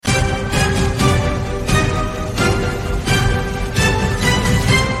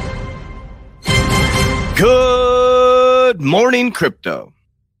morning, crypto.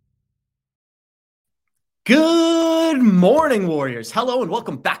 Good morning, warriors. Hello, and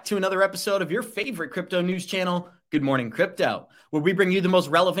welcome back to another episode of your favorite crypto news channel, Good Morning Crypto, where we bring you the most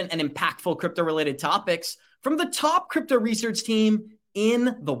relevant and impactful crypto-related topics from the top crypto research team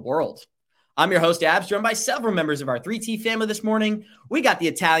in the world. I'm your host, Abs, joined by several members of our 3T family this morning. We got the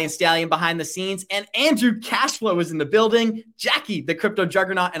Italian stallion behind the scenes, and Andrew Cashflow is in the building, Jackie, the crypto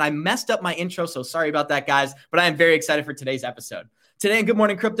juggernaut, and I messed up my intro, so sorry about that, guys, but I am very excited for today's episode. Today in Good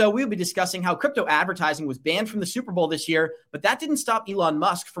Morning Crypto, we'll be discussing how crypto advertising was banned from the Super Bowl this year, but that didn't stop Elon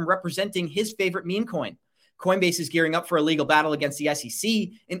Musk from representing his favorite meme coin. Coinbase is gearing up for a legal battle against the SEC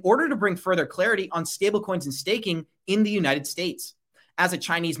in order to bring further clarity on stablecoins and staking in the United States. As a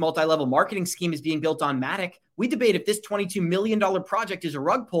Chinese multi-level marketing scheme is being built on Matic, we debate if this $22 million project is a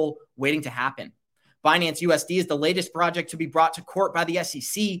rug pull waiting to happen. Binance USD is the latest project to be brought to court by the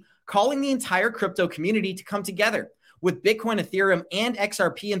SEC, calling the entire crypto community to come together. With Bitcoin, Ethereum, and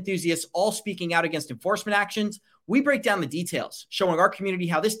XRP enthusiasts all speaking out against enforcement actions, we break down the details, showing our community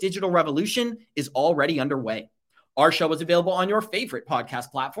how this digital revolution is already underway. Our show is available on your favorite podcast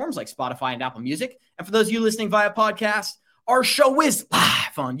platforms like Spotify and Apple Music. And for those of you listening via podcast, our show is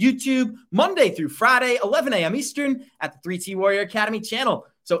live on YouTube Monday through Friday, 11 a.m. Eastern at the 3T Warrior Academy channel.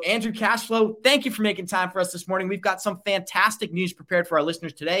 So Andrew Cashflow, thank you for making time for us this morning. We've got some fantastic news prepared for our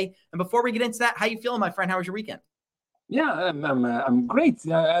listeners today. And before we get into that, how you feeling, my friend? How was your weekend? Yeah, I'm great.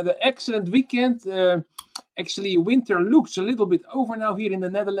 I had an excellent weekend. Actually, winter looks a little bit over now here in the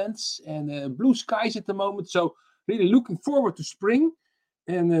Netherlands, and blue skies at the moment. So really looking forward to spring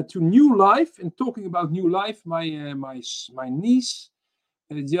and to new life. And talking about new life, my niece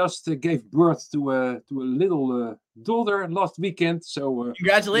just gave birth to a little daughter last weekend. So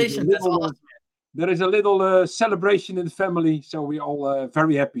congratulations! That's awesome. There is a little celebration in the family, so we're all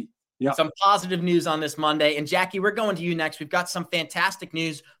very happy. Yeah. Some positive news on this Monday. And Jackie, we're going to you next. We've got some fantastic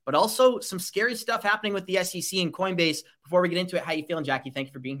news, but also some scary stuff happening with the SEC and Coinbase. Before we get into it, how you feeling, Jackie? Thank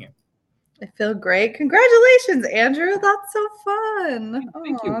you for being here. I feel great. Congratulations, Andrew. That's so fun.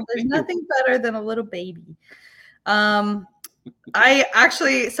 Thank you. There's nothing better than a little baby. I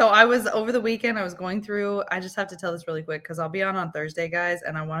was over the weekend, I was going through, I just have to tell this really quick because I'll be on Thursday, guys,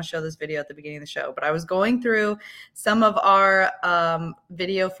 and I want to show this video at the beginning of the show. But I was going through some of our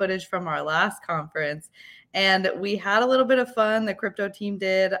video footage from our last conference, and we had a little bit of fun. The crypto team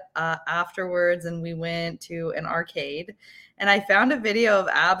did afterwards, and we went to an arcade. And I found a video of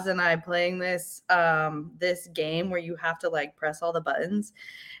Abs and I playing this game where you have to like press all the buttons,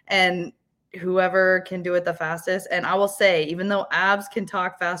 and whoever can do it the fastest. And I will say, even though Abs can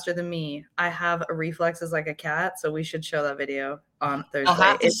talk faster than me, I have reflexes like a cat. So we should show that video on Thursday. I'll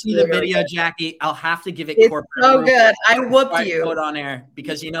have to see the video, Jackie. I'll have to give it corporate. So good. I whooped you. Put on air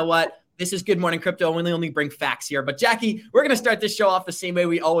because you know what? This is Good Morning Crypto. We only bring facts here. But Jackie, we're going to start this show off the same way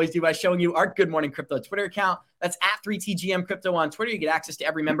we always do by showing you our Good Morning Crypto Twitter account. That's at 3TGM Crypto on Twitter. You get access to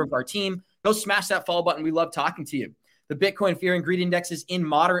every member of our team. Go smash that follow button. We love talking to you. The Bitcoin Fear and Greed Index is in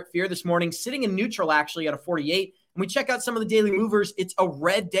moderate fear this morning, sitting in neutral actually at a 48. And we check out some of the daily movers. It's a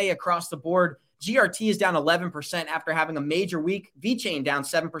red day across the board. GRT is down 11% after having a major week. VeChain down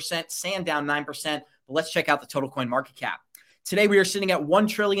 7%, Sand down 9%. But let's check out the total coin market cap. Today, we are sitting at 1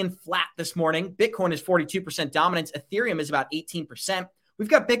 trillion flat this morning. Bitcoin is 42% dominance. Ethereum is about 18%. We've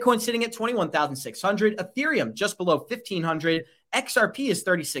got Bitcoin sitting at 21,600. Ethereum just below 1,500. XRP is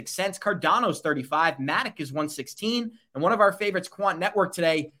 36 cents. Cardano is 35. Matic is 116. And one of our favorites, Quant Network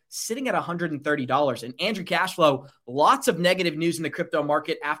today, sitting at $130. And Andrew Cashflow, lots of negative news in the crypto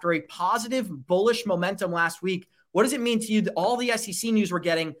market after a positive bullish momentum last week. What does it mean to you that all the SEC news we're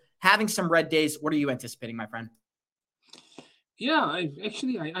getting, having some red days? What are you anticipating, my friend? Yeah, I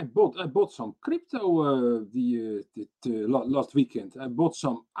bought some crypto last weekend. I bought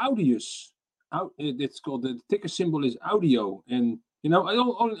some Audius. It's called, the ticker symbol is Audio, and you know I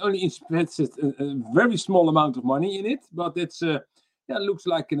only invested a very small amount of money in it, but it's it looks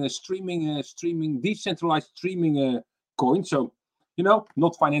like a streaming decentralized streaming coin. So you know,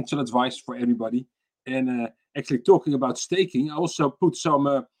 not financial advice for everybody. And actually talking about staking, I also put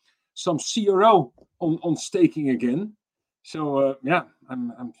some CRO on staking again. So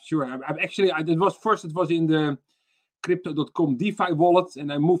I'm sure. It was in the Crypto.com DeFi wallet,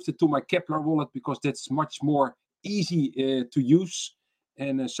 and I moved it to my Kepler wallet because that's much more easy to use.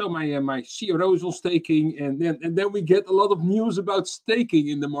 And so my CRO is on staking, and then we get a lot of news about staking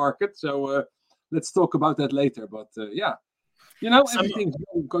in the market. So let's talk about that later. But Everything's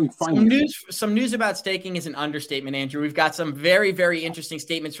going fine. Some news about staking is an understatement, Andrew. We've got some very, very interesting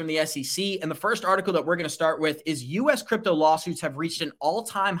statements from the SEC. And the first article that we're going to start with is U.S. crypto lawsuits have reached an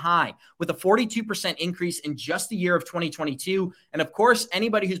all-time high with a 42% increase in just the year of 2022. And of course,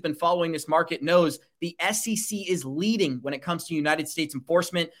 anybody who's been following this market knows the SEC is leading when it comes to United States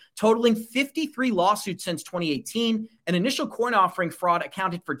enforcement, totaling 53 lawsuits since 2018. An initial coin offering fraud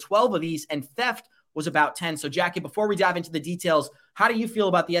accounted for 12 of these, and theft was about 10. So Jackie, before we dive into the details, how do you feel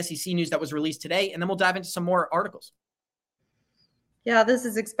about the SEC news that was released today? And then we'll dive into some more articles. Yeah, this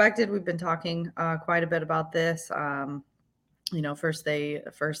is expected. We've been talking quite a bit about this. First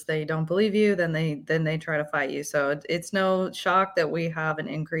they don't believe you, then they try to fight you. So it's no shock that we have an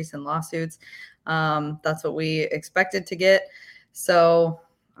increase in lawsuits. That's what we expected to get. So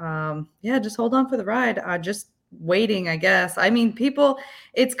just hold on for the ride. Just waiting, I guess. I mean, people,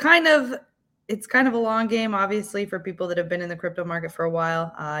 it's kind of a long game, obviously, for people that have been in the crypto market for a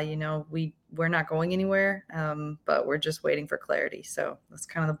while. We're not going anywhere, but we're just waiting for clarity. So that's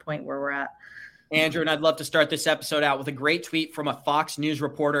kind of the point where we're at. Andrew, and I'd love to start this episode out with a great tweet from a Fox News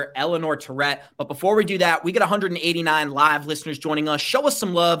reporter, Eleanor Tourette. But before we do that, we get 189 live listeners joining us. Show us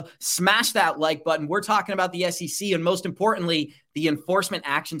some love. Smash that like button. We're talking about the SEC and, most importantly, the enforcement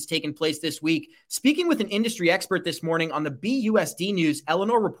actions taking place this week. Speaking with an industry expert this morning on the BUSD news,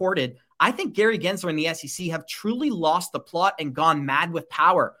 Eleanor reported, "I think Gary Gensler and the SEC have truly lost the plot and gone mad with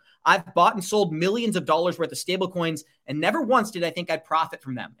power. I've bought and sold millions of dollars worth of stablecoins, and never once did I think I'd profit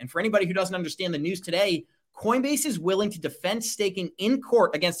from them." And for anybody who doesn't understand the news today, Coinbase is willing to defend staking in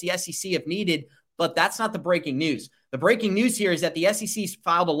court against the SEC if needed, but that's not the breaking news. The breaking news here is that the SEC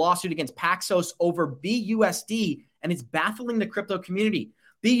filed a lawsuit against Paxos over BUSD, and it's baffling the crypto community.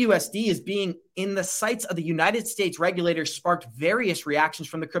 BUSD is being in the sights of the United States regulators sparked various reactions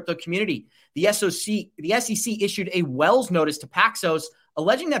from the crypto community. The SEC issued a Wells notice to Paxos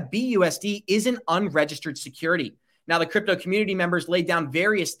alleging that BUSD is an unregistered security. Now, the crypto community members laid down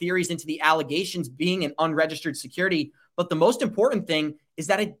various theories into the allegations being an unregistered security, but the most important thing is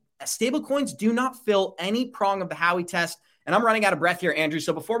that stablecoins do not fill any prong of the Howey test. And I'm running out of breath here, Andrew.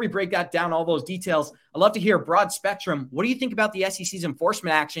 So before we break that down, all those details, I'd love to hear a broad spectrum. What do you think about the SEC's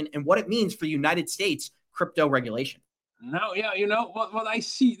enforcement action and what it means for United States crypto regulation? Now, what I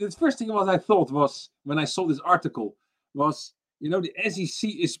see, the first thing what I thought was, when I saw this article, was, the SEC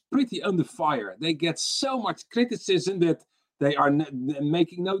is pretty under fire. They get so much criticism that they are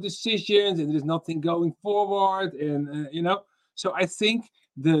making no decisions and there's nothing going forward. And, so I think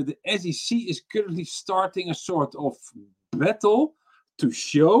the SEC is currently starting a sort of battle to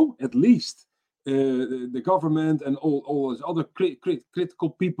show at least the government and all those other critical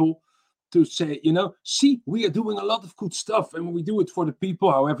people to say, see, we are doing a lot of good stuff and we do it for the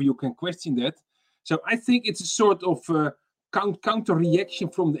people, however you can question that. So I think it's a sort of counter reaction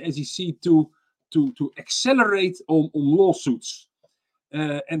from the SEC to accelerate on lawsuits.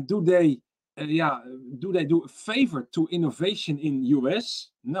 And do they do a favor to innovation in US?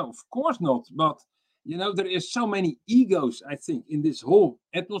 No, of course not. But there is so many egos, I think, in this whole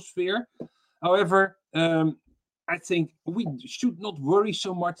atmosphere. However, I think we should not worry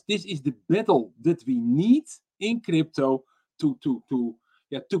so much. This is the battle that we need in crypto to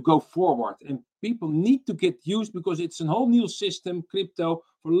go forward. And people need to get used because it's a whole new system, crypto.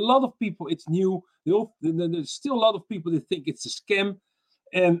 For a lot of people, it's new. There's still a lot of people that think it's a scam.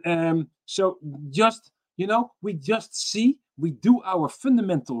 And so we do our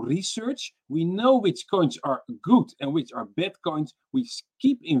fundamental research. We know which coins are good and which are bad coins. We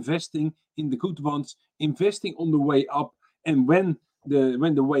keep investing in the good ones, investing on the way up. And when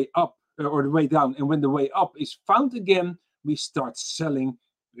the way up or the way down, and when the way up is found again, we start selling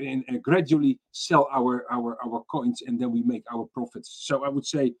and gradually sell our coins, and then we make our profits. So I would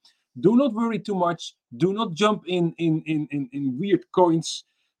say, do not worry too much. Do not jump in weird coins.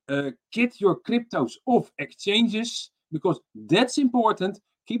 Get your cryptos off exchanges because that's important.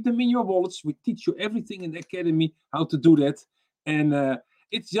 Keep them in your wallets. We teach you everything in the academy how to do that. And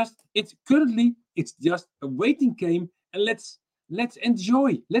it's currently just a waiting game. And let's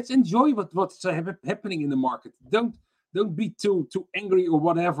enjoy. Let's enjoy what's happening in the market. Don't be too angry or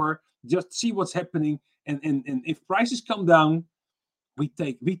whatever. Just see what's happening. And if prices come down, we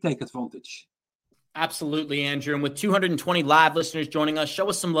take advantage. Absolutely, Andrew. And with 220 live listeners joining us, show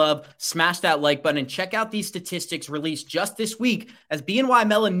us some love, smash that like button, and check out these statistics released just this week. As BNY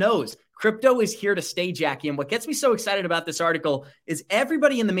Mellon knows, Crypto is here to stay, Jackie. And what gets me so excited about this article is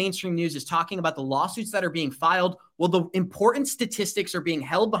everybody in the mainstream news is talking about the lawsuits that are being filed. Well, the important statistics are being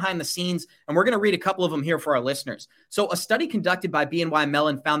held behind the scenes, and we're going to read a couple of them here for our listeners. So a study conducted by BNY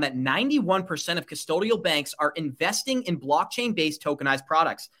Mellon found that 91% of custodial banks are investing in blockchain-based tokenized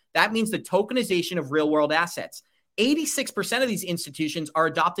products. That means the tokenization of real-world assets. 86% of these institutions are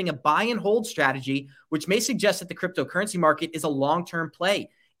adopting a buy and hold strategy, which may suggest that the cryptocurrency market is a long-term play.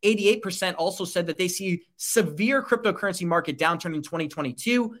 88% also said that they see severe cryptocurrency market downturn in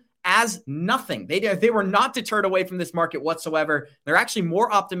 2022 as nothing. They were not deterred away from this market whatsoever. They're actually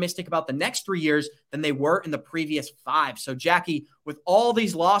more optimistic about the next 3 years than they were in the previous 5. So, Jackie, with all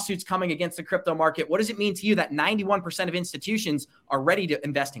these lawsuits coming against the crypto market, what does it mean to you that 91% of institutions are ready to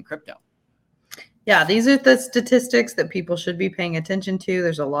invest in crypto? Yeah, these are the statistics that people should be paying attention to.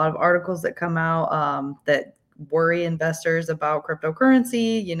 There's a lot of articles that come out that worry investors about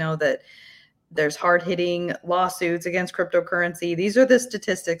cryptocurrency, that there's hard-hitting lawsuits against cryptocurrency. These are the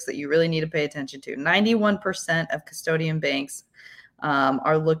statistics that you really need to pay attention to. 91% of custodian banks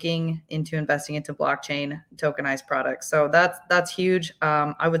are looking into investing into blockchain tokenized products. So that's huge.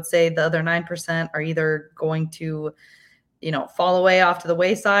 I would say the other 9% are either going to, fall away off to the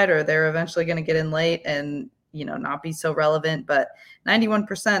wayside, or they're eventually going to get in late and, not be so relevant. But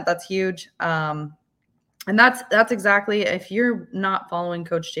 91%, that's huge. And that's exactly, if you're not following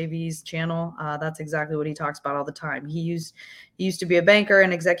Coach JV's channel, that's exactly what he talks about all the time. He used to be a banker,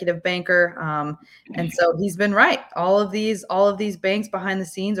 an executive banker. And so he's been right. All of these banks behind the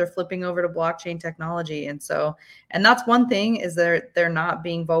scenes are flipping over to blockchain technology. And that's one thing, is they're not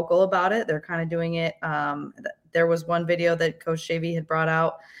being vocal about it. They're kind of doing it. There was one video that Coach JV had brought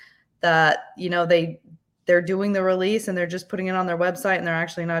out that, they're doing the release and they're just putting it on their website, and they're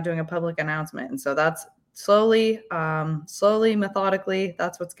actually not doing a public announcement. And so that's slowly, methodically,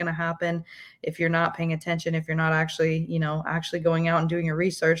 that's what's going to happen. If you're not paying attention, if you're not actually going out and doing your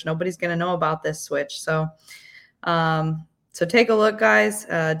research, nobody's going to know about this switch. So take a look, guys.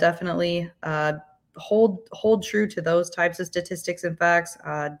 Definitely hold true to those types of statistics and facts.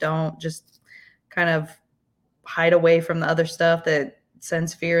 Don't just kind of hide away from the other stuff that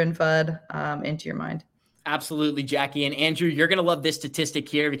sends fear and FUD into your mind. Absolutely, Jackie. And Andrew, you're going to love this statistic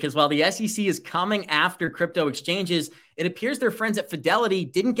here, because while the SEC is coming after crypto exchanges, it appears their friends at Fidelity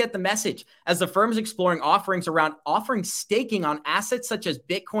didn't get the message, as the firm is exploring offerings around offering staking on assets such as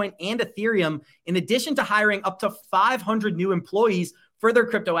Bitcoin and Ethereum, in addition to hiring up to 500 new employees for their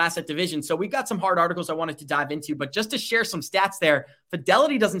crypto asset division. So we've got some hard articles I wanted to dive into, but just to share some stats there,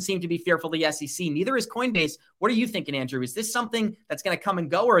 Fidelity doesn't seem to be fearful of the SEC. Neither is Coinbase. What are you thinking, Andrew? Is this something that's going to come and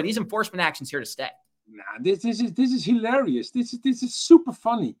go, or are these enforcement actions here to stay? Nah, this is hilarious. This is super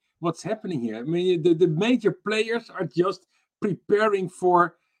funny what's happening here. I mean, the major players are just preparing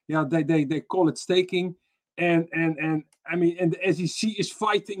for, they call it staking, and I mean, and the SEC is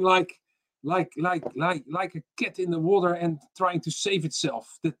fighting like a cat in the water and trying to save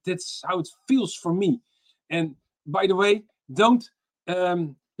itself. That's how it feels for me. And by the way,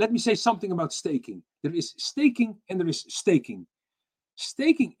 let me say something about staking. There is staking and there is staking.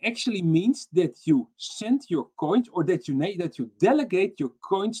 Staking actually means that you send your coins, or that you delegate your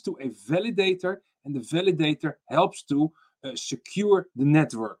coins to a validator, and the validator helps to secure the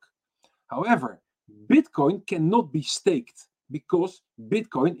network. However, Bitcoin cannot be staked, because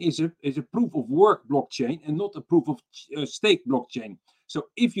Bitcoin is a proof of work blockchain and not a proof of stake blockchain. So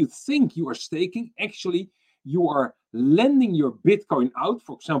if you think you are staking, actually you are lending your Bitcoin out,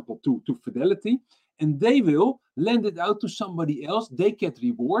 for example, to Fidelity, and they will lend it out to somebody else. They get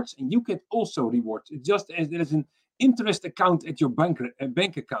rewards, and you get also rewards. It's just as there is an interest account at your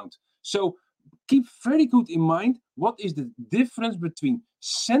bank account. So keep very good in mind, what is the difference between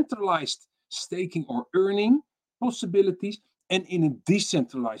centralized staking or earning possibilities and in a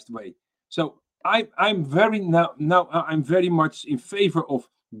decentralized way. So I'm very much in favor of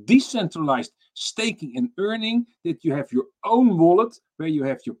decentralized staking and earning, that you have your own wallet where you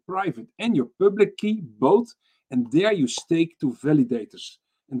have your private and your public key both, and there you stake to validators.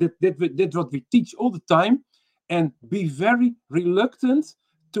 And that's what we teach all the time. And be very reluctant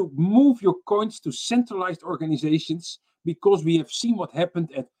to move your coins to centralized organizations, because we have seen what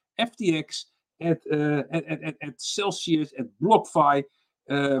happened at FTX, at Celsius, at BlockFi,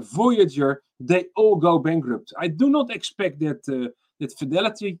 Voyager. They all go bankrupt. I do not expect that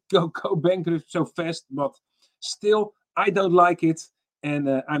Fidelity go bankrupt so fast, but still, I don't like it, and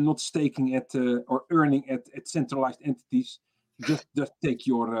I'm not staking at or earning at centralized entities. Just take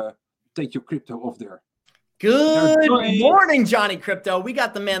your crypto off there. Good morning, Johnny Crypto. We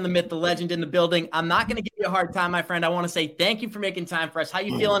got the man, the myth, the legend in the building. I'm not going to give you a hard time, my friend. I want to say thank you for making time for us. How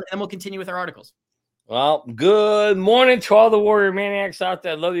you feeling? And we'll continue with our articles. Well, good morning to all the Warrior Maniacs out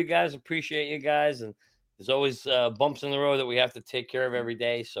there. Love you guys. Appreciate you guys. And there's always bumps in the road that we have to take care of every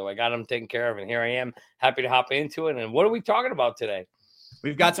day. So I got them taken care of. And here I am, happy to hop into it. And what are we talking about today?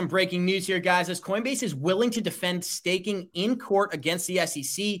 We've got some breaking news here, guys, as Coinbase is willing to defend staking in court against the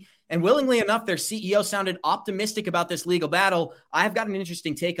SEC. And willingly enough, their CEO sounded optimistic about this legal battle. I've got an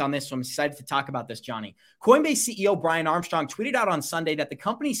interesting take on this, so I'm excited to talk about this, Johnny. Coinbase CEO Brian Armstrong tweeted out on Sunday that the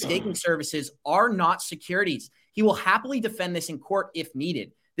company's staking services are not securities. He will happily defend this in court if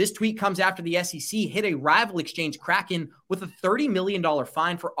needed. This tweet comes after the SEC hit a rival exchange, Kraken, with a $30 million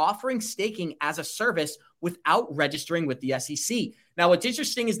fine for offering staking as a service without registering with the SEC. Now, what's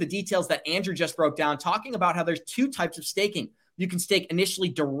interesting is the details that Andrew just broke down, talking about how there's two types of staking. You can stake initially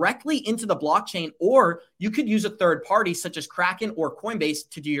directly into the blockchain, or you could use a third party such as Kraken or Coinbase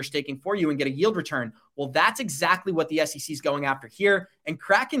to do your staking for you and get a yield return. Well, that's exactly what the SEC is going after here. And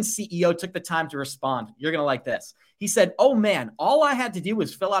Kraken's CEO took the time to respond. You're going to like this. He said, "Oh man, all I had to do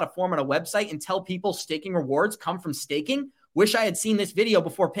was fill out a form on a website and tell people staking rewards come from staking. Wish I had seen this video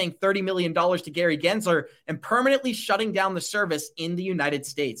before paying $30 million to Gary Gensler and permanently shutting down the service in the United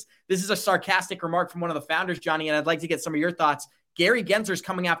States." This is a sarcastic remark from one of the founders, Johnny, and I'd like to get some of your thoughts. Gary Gensler's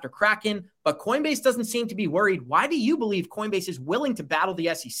coming after Kraken, but Coinbase doesn't seem to be worried. Why do you believe Coinbase is willing to battle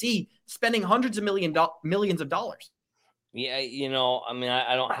the SEC, spending hundreds of millions of dollars? Yeah,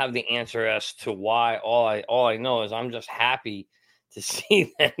 I don't have the answer as to why. All I know is I'm just happy to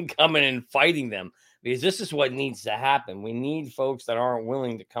see them coming and fighting them, because this is what needs to happen. We need folks that aren't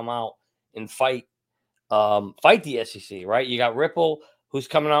willing to come out and fight the SEC, right? You got Ripple, who's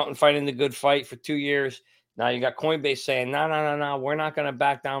coming out and fighting the good fight for 2 years. Now you got Coinbase saying, no, we're not going to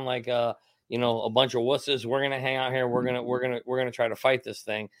back down like a bunch of wusses. We're going to hang out here. We're going to try to fight this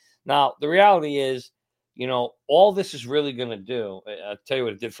thing. Now the reality is, all this is really going to do, I'll tell you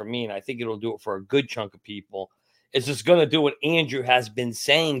what it did for me, and I think it'll do it for a good chunk of people, is it's going to do what Andrew has been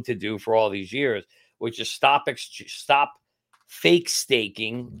saying to do for all these years, which is stop fake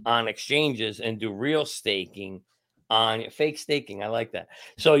staking on exchanges and do real staking on fake staking. I like that.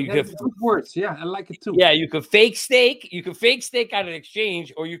 So you could good words. Yeah, I like it too. Yeah, you could fake stake. You could fake stake on an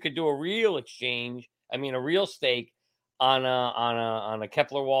exchange, or you could do a real exchange. I mean, a real stake on a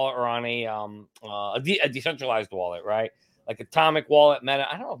Kepler wallet or on a decentralized wallet, right? Like Atomic wallet,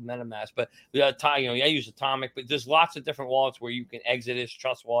 I don't know if MetaMask, but I use Atomic, but there's lots of different wallets where you can Exodus,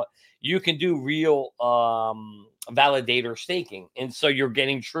 Trust Wallet. You can do real validator staking, and so you're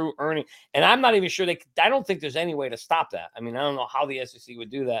getting true earning. And I'm not even sure I don't think there's any way to stop that. I mean, I don't know how the SEC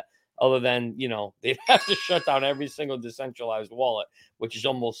would do that, other than they'd have to shut down every single decentralized wallet, which is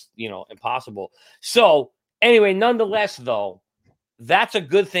almost impossible. So anyway, nonetheless, though, that's a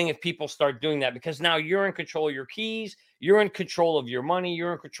good thing if people start doing that, because now you're in control of your keys, you're in control of your money,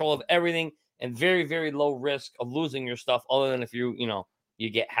 you're in control of everything, and very, very low risk of losing your stuff, other than if you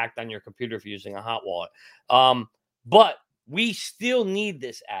get hacked on your computer if you're using a hot wallet. But we still need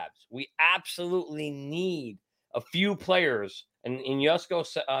this abs. We absolutely need a few players. And Yusko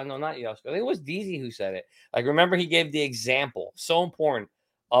said, no, not Yusko. I think it was DZ who said it. Like, remember, he gave the example, so important,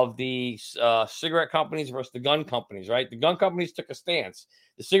 of the cigarette companies versus the gun companies, right? The gun companies took a stance.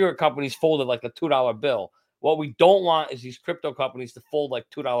 The cigarette companies folded like a $2 bill. What we don't want is these crypto companies to fold like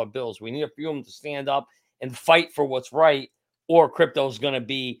 $2 bills. We need a few of them to stand up and fight for what's right, or crypto is going to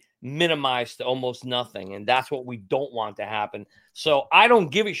be minimized to almost nothing. And that's what we don't want to happen. So I don't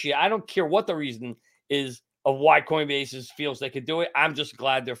give a shit. I don't care what the reason is of why Coinbase feels they could do it. I'm just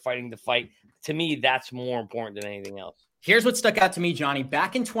glad they're fighting the fight. To me, that's more important than anything else. Here's what stuck out to me, Johnny.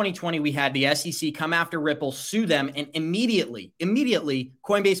 Back in 2020, we had the SEC come after Ripple, sue them, and immediately,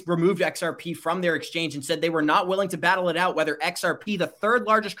 Coinbase removed XRP from their exchange and said they were not willing to battle it out, whether XRP, the third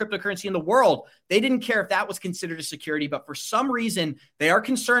largest cryptocurrency in the world, they didn't care if that was considered a security, but for some reason, they are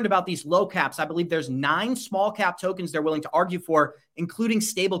concerned about these low caps. I believe there's 9 small cap tokens they're willing to argue for, including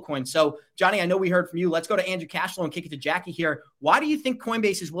stablecoins. So, Johnny, I know we heard from you. Let's go to Andrew Cashflow and kick it to Jackie here. Why do you think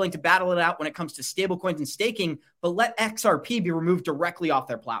Coinbase is willing to battle it out when it comes to stablecoins and staking, but let XRP be removed directly off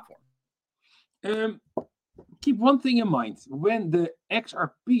their platform? Keep one thing in mind. When the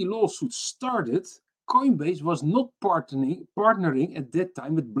XRP lawsuit started, Coinbase was not partnering at that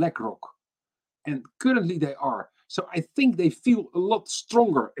time with BlackRock. And currently they are. So I think they feel a lot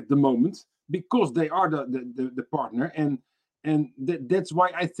stronger at the moment because they are the partner. And that's why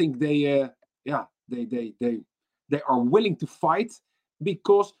I think they are willing to fight,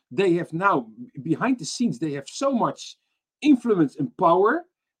 because they have now, behind the scenes, they have so much influence and power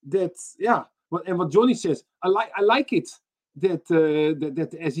that what Johnny says, I like it that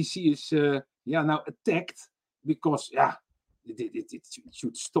that the SEC is now attacked, because it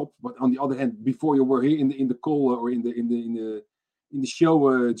should stop. But on the other hand, before you were here in the call or in the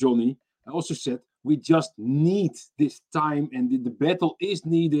show, Johnny, I also said we just need this time, and the battle is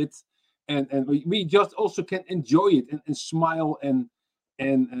needed, and we just also can enjoy it and smile and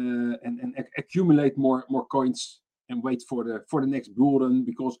accumulate more coins and wait for the next bull run,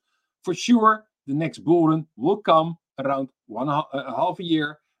 because for sure the next bull run will come around half a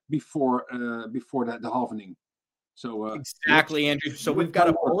year before the halvening. So exactly, Andrew. So we've got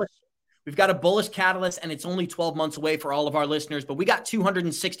a bullish catalyst, and it's only 12 months away for all of our listeners, but we got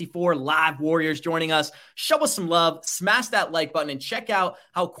 264 live warriors joining us. Show us some love, smash that like button, and check out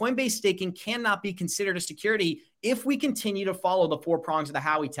how Coinbase staking cannot be considered a security if we continue to follow the 4 prongs of the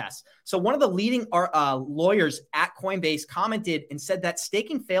Howey test. So one of the leading lawyers at Coinbase commented and said that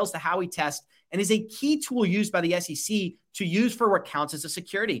staking fails the Howey test and is a key tool used by the SEC to use for what counts as a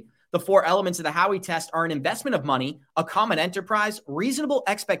security. The 4 elements of the Howey test are an investment of money, a common enterprise, reasonable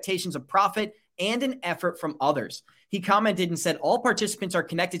expectations of profit, and an effort from others. He commented and said all participants are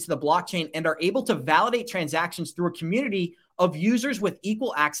connected to the blockchain and are able to validate transactions through a community of users with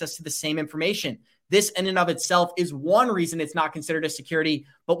equal access to the same information. This in and of itself is one reason it's not considered a security,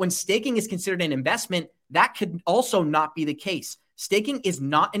 but when staking is considered an investment, that could also not be the case. Staking is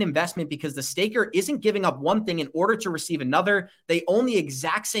not an investment because the staker isn't giving up one thing in order to receive another. They own the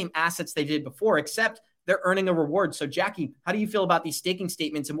exact same assets they did before, except they're earning a reward. So Jackie, how do you feel about these staking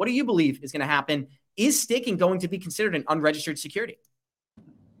statements, and what do you believe is going to happen? Is staking going to be considered an unregistered security?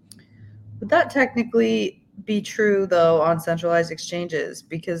 Would that technically be true though on centralized exchanges?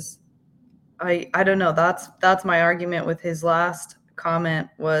 Because I don't know. That's my argument with his last comment,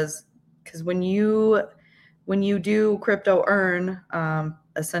 was because when you do crypto earn,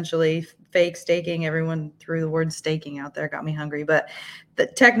 essentially fake staking, everyone threw the word staking out there, got me hungry, but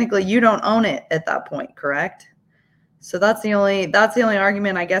technically you don't own it at that point, correct? So that's the only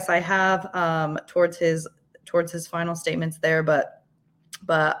argument I guess I have towards his final statements there. But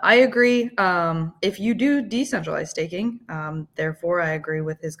I agree. If you do decentralized staking, therefore I agree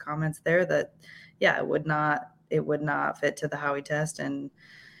with his comments there that it would not fit to the Howey test, and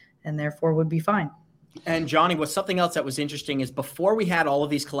therefore would be fine. And Johnny, what's something else that was interesting is before we had all of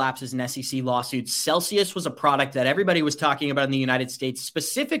these collapses and SEC lawsuits, Celsius was a product that everybody was talking about in the United States,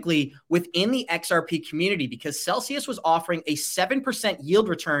 specifically within the XRP community, because Celsius was offering a 7% yield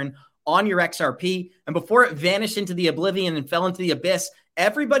return on your XRP. And before it vanished into the oblivion and fell into the abyss,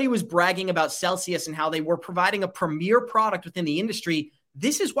 everybody was bragging about Celsius and how they were providing a premier product within the industry.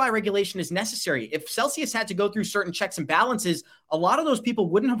 This is why regulation is necessary. If Celsius had to go through certain checks and balances, a lot of those people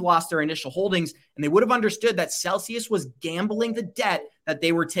wouldn't have lost their initial holdings, and they would have understood that Celsius was gambling the debt that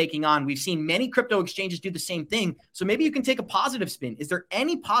they were taking on. We've seen many crypto exchanges do the same thing. So maybe you can take a positive spin. Is there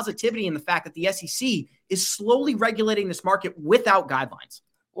any positivity in the fact that the SEC is slowly regulating this market without guidelines?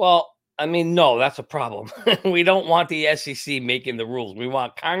 Well, I mean, no, that's a problem. We don't want the SEC making the rules. We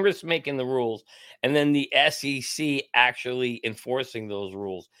want Congress making the rules, and then the SEC actually enforcing those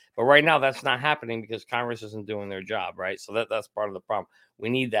rules. But right now, that's not happening because Congress isn't doing their job, right? So that's part of the problem. We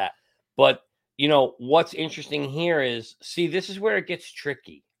need that. But, what's interesting here is, see, this is where it gets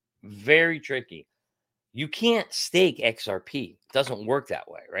tricky, very tricky. You can't stake XRP. It doesn't work that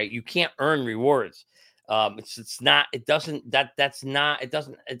way, right? You can't earn rewards. It doesn't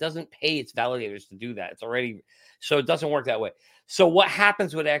pay its validators to do that. So it doesn't work that way. So what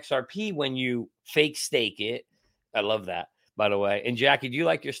happens with XRP when you fake stake it? I love that, by the way. And Jackie, do you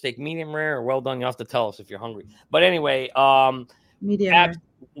like your steak medium rare or well done? You have to tell us if you're hungry. But anyway, medium rare.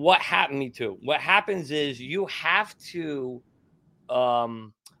 What happened? Me too. What happens is you have to,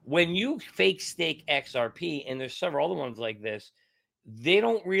 when you fake stake XRP, and there's several other ones like this, they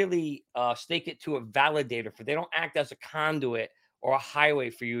don't really stake it to a validator. They don't act as a conduit or a highway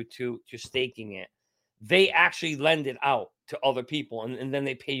for you to staking it. They actually lend it out to other people, and then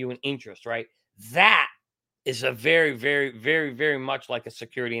they pay you an interest, right? That is a very, very, very, very much like a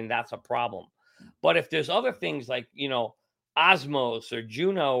security, and that's a problem. But if there's other things like, Osmos or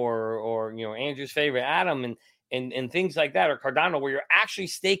Juno or Andrew's favorite Atom and things like that, or Cardano, where you're actually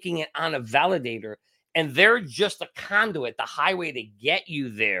staking it on a validator, and they're just a conduit, the highway to get you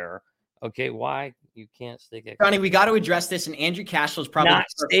there. Okay, why you can't stake it? Johnny, we got to address this, and Andrew Cashflow is probably not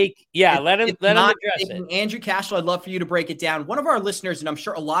stake. Yeah, let him address it. Andrew Cashflow, I'd love for you to break it down. One of our listeners, and I'm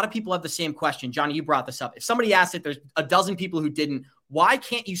sure a lot of people have the same question. Johnny, you brought this up. If somebody asked it, there's a dozen people who didn't. Why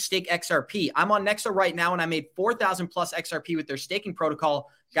can't you stake XRP? I'm on Nexo right now, and I made 4,000 plus XRP with their staking protocol.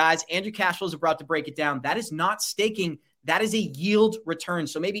 Guys, Andrew Cashflow is about to break it down. That is not staking. That is a yield return.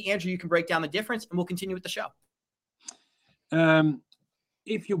 So maybe, Andrew, you can break down the difference and we'll continue with the show.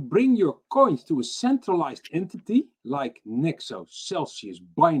 If you bring your coins to a centralized entity like Nexo, Celsius,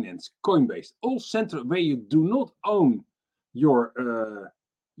 Binance, Coinbase, all central where you do not own your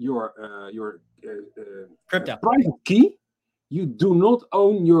Crypto private key, you do not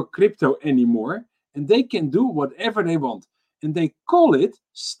own your crypto anymore, and they can do whatever they want. And they call it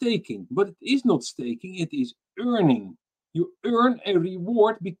staking, but it is not staking, it is earning. You earn a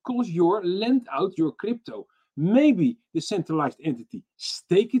reward because you lend out your crypto. Maybe the centralized entity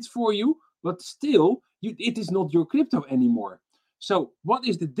stake it for you, but still, it is not your crypto anymore. So what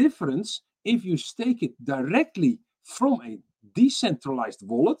is the difference if you stake it directly from a decentralized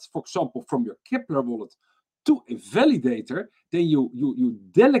wallet, for example, from your Kepler wallet to a validator? Then you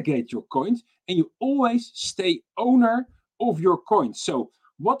delegate your coins and you always stay owner of your coins. So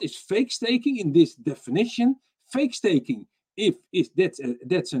what is fake staking in this definition? Fake staking,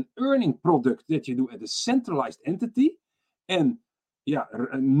 that's an earning product that you do at a centralized entity, and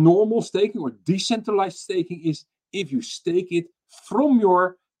normal staking or decentralized staking is if you stake it from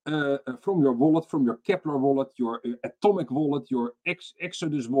your wallet, from your Kepler wallet, your Atomic wallet, your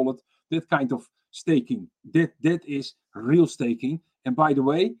Exodus wallet, that kind of staking. That is real staking. And by the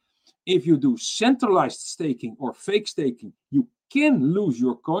way, if you do centralized staking or fake staking, you can lose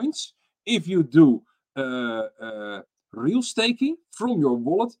your coins. If you do real staking from your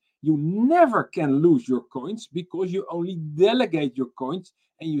wallet, you never can lose your coins because you only delegate your coins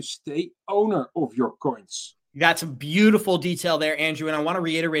and you stay owner of your coins. You got some beautiful detail there, Andrew, and I want to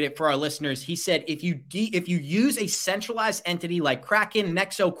reiterate it for our listeners. He said if you use a centralized entity like Kraken,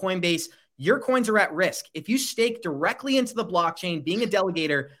 Nexo, Coinbase, your coins are at risk. If you stake directly into the blockchain, being a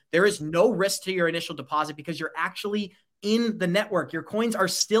delegator, there is no risk to your initial deposit because you're actually in the network. Your coins are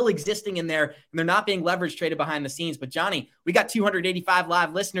still existing in there, and they're not being leveraged, traded behind the scenes. But Johnny, we got 285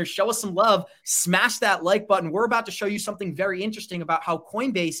 live listeners. Show us some love. Smash that like button. We're about to show you something very interesting about how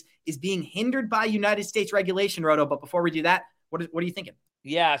Coinbase is being hindered by United States regulation, Roto. But before we do that, what are you thinking?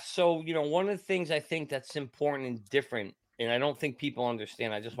 Yeah, so, one of the things I think that's important and different, and I don't think people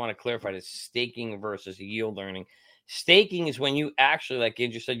understand, I just want to clarify this, staking versus yield earning. Staking is when you actually, like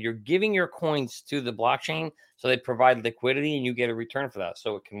Andrew said, you're giving your coins to the blockchain so they provide liquidity and you get a return for that,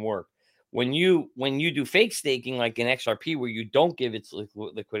 so it can work. When you do fake staking, like in XRP, where you don't give its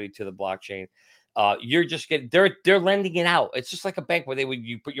liquidity to the blockchain, you're just they're lending it out. It's just like a bank where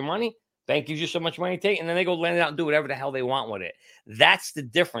you put your money, bank gives you so much money to take, and then they go lend it out and do whatever the hell they want with it. That's the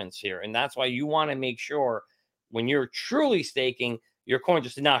difference here, and that's why you want to make sure when you're truly staking your coin.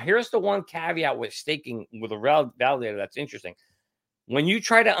 Just now, here's the one caveat with staking with a validator that's interesting. When you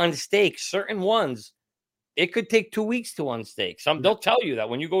try to unstake certain ones, it could take 2 weeks to unstake. They'll tell you that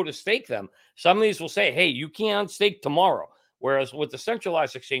when you go to stake them. Some of these will say, hey, you can't unstake tomorrow. Whereas with the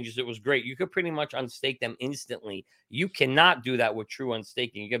centralized exchanges, it was great. You could pretty much unstake them instantly. You cannot do that with true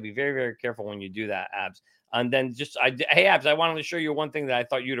unstaking. You got to be very, very careful when you do that, Abs. And then hey, Abs, I wanted to show you one thing that I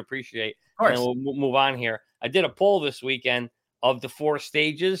thought you'd appreciate. Of course. And we'll move on here. I did a poll this weekend of the 4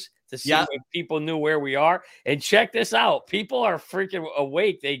 stages to see if people knew where we are. And check this out. People are freaking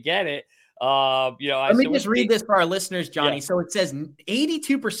awake. They get it. Let me just read this for our listeners, Johnny. Yeah. So it says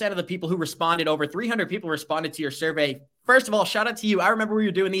 82% of the people who responded, over 300 people responded to your survey. First of all, shout out to you. I remember we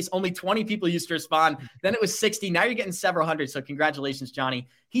were doing these. Only 20 people used to respond. Then it was 60. Now you're getting several hundred. So congratulations, Johnny.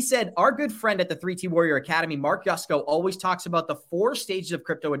 He said, our good friend at the 3T Warrior Academy, Mark Yusko, always talks about the 4 stages of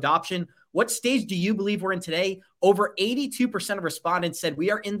crypto adoption. What stage do you believe we're in today? Over 82% of respondents said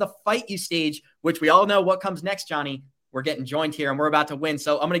we are in the fight you stage, which we all know what comes next, Johnny. We're getting joined here and we're about to win.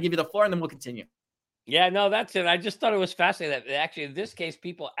 So I'm going to give you the floor and then we'll continue. Yeah, no, that's it. I just thought it was fascinating that actually in this case,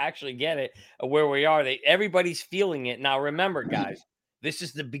 people actually get it where we are. Everybody's feeling it. Now, remember, guys, this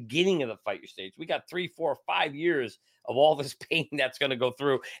is the beginning of the fight your stage. We got 3, 4, 5 years of all this pain that's going to go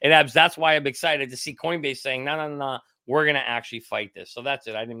through. And Abs, that's why I'm excited to see Coinbase saying, no, we're going to actually fight this. So that's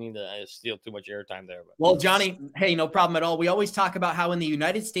it. I didn't mean to steal too much airtime there. But. Well, Johnny, hey, no problem at all. We always talk about how in the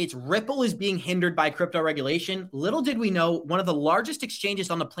United States, Ripple is being hindered by crypto regulation. Little did we know, one of the largest exchanges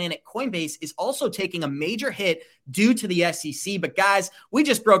on the planet, Coinbase, is also taking a major hit due to the SEC. But guys, we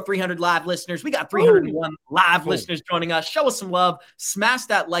just broke 300 live listeners. We got 301 live listeners joining us. Show us some love. Smash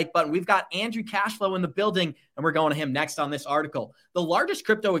that like button. We've got Andrew Cashflow in the building, and we're going to him next on this article. The largest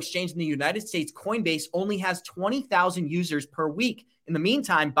crypto exchange in the United States, Coinbase, only has 20,000 users per week. In the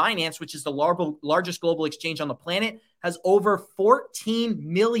meantime, Binance, which is the largest global exchange on the planet, has over 14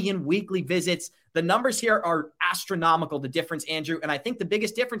 million weekly visits. The numbers here are astronomical, the difference, Andrew. And I think the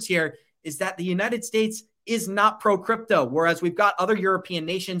biggest difference here is that the United States is not pro-crypto, whereas we've got other European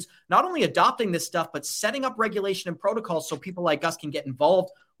nations not only adopting this stuff, but setting up regulation and protocols so people like us can get involved.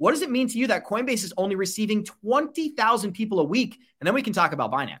 What does it mean to you that Coinbase is only receiving 20,000 people a week? And then we can talk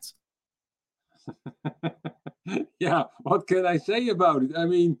about Binance. Yeah, what can I say about it? I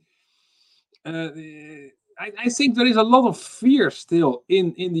mean, I think there is a lot of fear still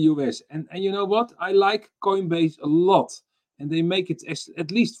in the US. And you know what? I like Coinbase a lot. And they make it, at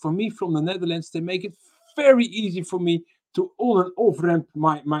least for me from the Netherlands, they make it very easy for me to off-ramp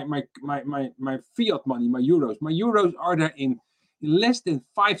my fiat money, my euros. My euros are there in less than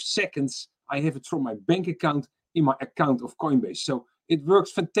 5 seconds. I have it from my bank account in my account of Coinbase. So it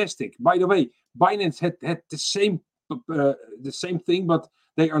works fantastic. By the way, Binance had the same thing, but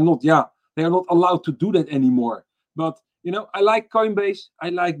they are not allowed to do that anymore. But you know, I like Coinbase, I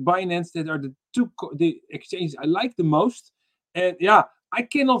like Binance. That are the exchanges I like the most. And yeah, I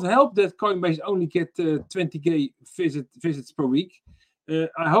cannot help that Coinbase only get 20K visits per week.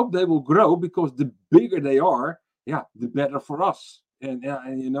 I hope they will grow, because the bigger they are, yeah, the better for us. And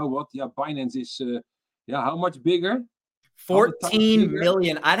you know what? Yeah, Binance is how much bigger? 14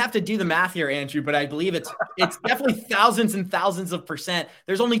 million. I'd have to do the math here, Andrew, but I believe it's definitely thousands and thousands of percent.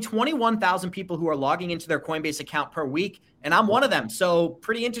 There's only 21,000 people who are logging into their Coinbase account per week, and I'm one of them. So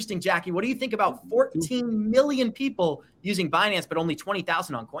pretty interesting, Jackie. What do you think about 14 million people using Binance, but only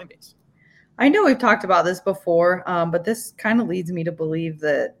 20,000 on Coinbase? I know we've talked about this before, but this kind of leads me to believe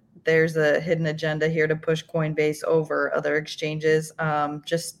that there's a hidden agenda here to push Coinbase over other exchanges.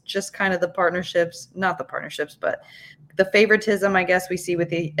 Just kind of the partnerships, not the partnerships, but the favoritism, I guess, we see with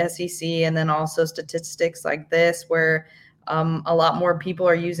the SEC, and then also statistics like this, where a lot more people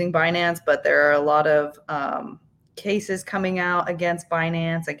are using Binance, but there are a lot of cases coming out against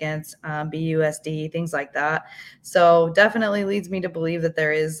Binance, against BUSD, things like that. So definitely leads me to believe that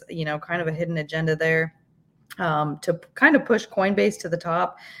there is, kind of a hidden agenda there to kind of push Coinbase to the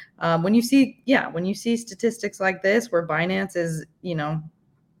top. When you see statistics like this, where Binance is,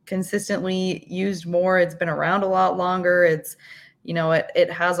 consistently used more, it's been around a lot longer. It's, it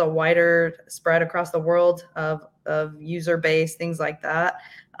has a wider spread across the world of user base, things like that.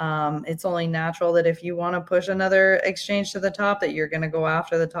 It's only natural that if you want to push another exchange to the top, that you're going to go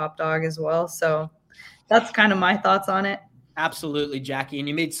after the top dog as well. So that's kind of my thoughts on it. Absolutely, Jackie. And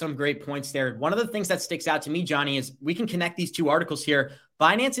you made some great points there. One of the things that sticks out to me, Johnny, is we can connect these two articles here.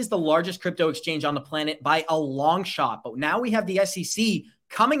 Binance is the largest crypto exchange on the planet by a long shot. But now we have the SEC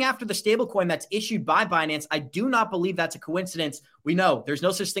coming after the stablecoin that's issued by Binance. I do not believe that's a coincidence. We know there's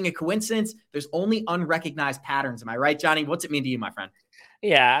no such thing as coincidence. There's only unrecognized patterns. Am I right, Johnny? What's it mean to you, my friend?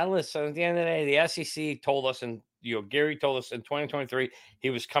 Yeah, listen, at the end of the day, the SEC told us, and Gary told us in 2023, he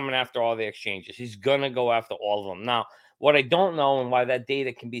was coming after all the exchanges. He's going to go after all of them. Now, what I don't know, and why that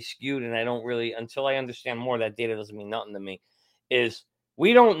data can be skewed, and I don't really, until I understand more, that data doesn't mean nothing to me, is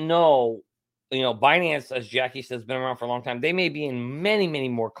we don't know, Binance, as Jackie says, has been around for a long time. They may be in many, many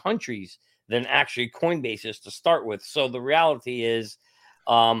more countries than actually Coinbase is to start with. So the reality is,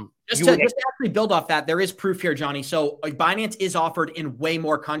 just to actually build off that, there is proof here, Johnny. So Binance is offered in way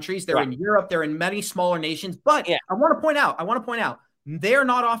more countries. They're in Europe. They're in many smaller nations. But yeah, I want to point out, they're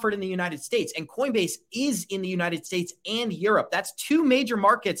not offered in the United States, and Coinbase is in the United States and Europe. That's two major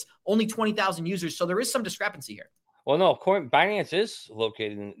markets, only 20,000 users. So there is some discrepancy here. Well, no, Binance is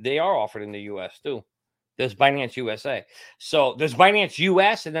located they are offered in the U.S. too. There's Binance USA. So there's Binance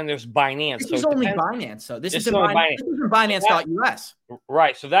US, and then there's Binance. This is only Binance. So this isn't Binance.us.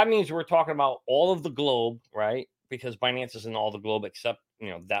 Right. So that means we're talking about all of the globe, right? Because Binance is in all the globe except,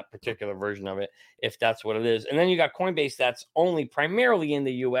 that particular version of it, if that's what it is. And then you got Coinbase that's only primarily in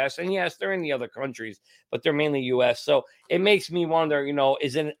the US. And yes, they're in the other countries, but they're mainly US. So it makes me wonder,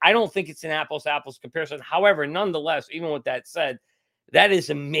 I don't think it's an apples to apples comparison. However, nonetheless, even with that said, that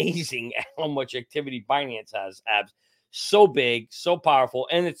is amazing how much activity Binance has, Abs. So big, so powerful.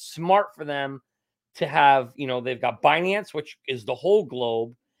 And it's smart for them to have, they've got Binance, which is the whole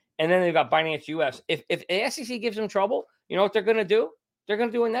globe. And then they've got Binance US. If the SEC gives them trouble, you know what they're going to do? They're going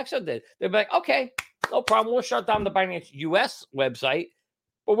to do what Nexo did. They'll be like, okay, no problem. We'll shut down the Binance US website,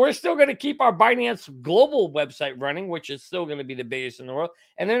 but we're still going to keep our Binance global website running, which is still going to be the biggest in the world.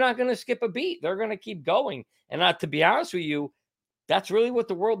 And they're not going to skip a beat. They're going to keep going. And to be honest with you, that's really what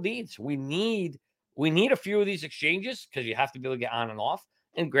the world needs. We need a few of these exchanges because you have to be able to get on and off.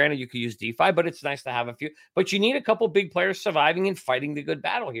 And granted, you could use DeFi, but it's nice to have a few. But you need a couple big players surviving and fighting the good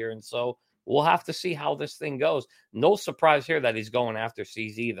battle here. And so we'll have to see how this thing goes. No surprise here that he's going after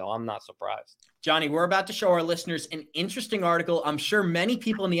CZ, though. I'm not surprised. Johnny, we're about to show our listeners an interesting article I'm sure many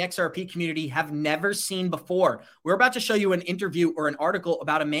people in the XRP community have never seen before. We're about to show you an interview or an article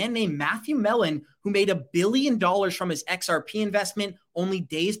about a man named Matthew Mellon who made $1 billion from his XRP investment only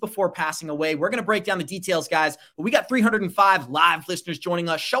days before passing away. We're going to break down the details, guys. But we got 305 live listeners joining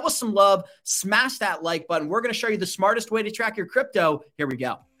us. Show us some love. Smash that like button. We're going to show you the smartest way to track your crypto. Here we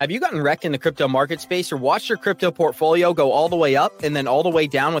go. Have you gotten wrecked in the crypto market space or watched your crypto portfolio go all the way up and then all the way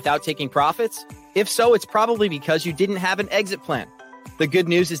down without taking profits? If so, it's probably because you didn't have an exit plan. The good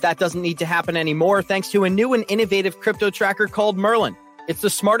news is that doesn't need to happen anymore thanks to a new and innovative crypto tracker called Merlin. It's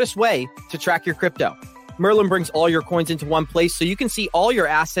the smartest way to track your crypto. Merlin brings all your coins into one place so you can see all your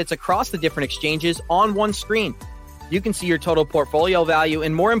assets across the different exchanges on one screen. You can see your total portfolio value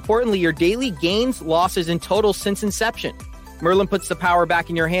and, more importantly, your daily gains, losses, and totals since inception. Merlin puts the power back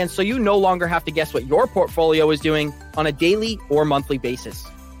in your hands so you no longer have to guess what your portfolio is doing on a daily or monthly basis.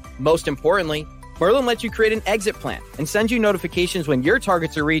 Most importantly, Merlin lets you create an exit plan and sends you notifications when your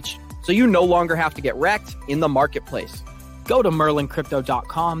targets are reached so you no longer have to get wrecked in the marketplace. Go to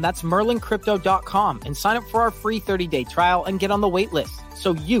merlincrypto.com, that's merlincrypto.com, and sign up for our free 30-day trial and get on the wait list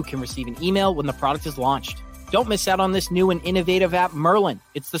so you can receive an email when the product is launched. Don't miss out on this new and innovative app, Merlin.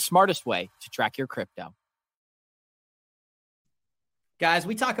 It's the smartest way to track your crypto. Guys,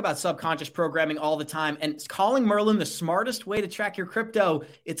 we talk about subconscious programming all the time, and calling Merlin the smartest way to track your crypto,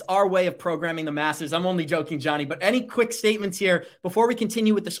 it's our way of programming the masses. I'm only joking, Johnny, but any quick statements here before we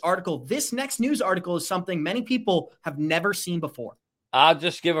continue with this article? This next news article is something many people have never seen before. I'll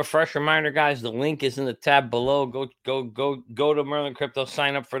just give a fresh reminder, guys. The link is in the tab below. Go to Merlin Crypto.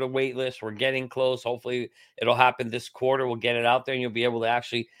 Sign up for the wait list. We're getting close. Hopefully, it'll happen this quarter. We'll get it out there, and you'll be able to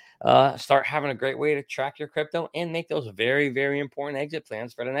actually start having a great way to track your crypto and make those very, very important exit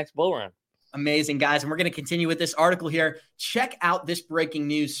plans for the next bull run. Amazing, guys. And we're going to continue with this article here. Check out this breaking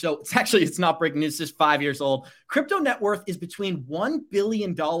news. So it's not breaking news. It's 5 years old. Crypto net worth is between $1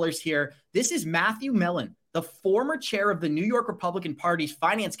 billion here. This is Matthew Mellon, the former chair of the New York Republican Party's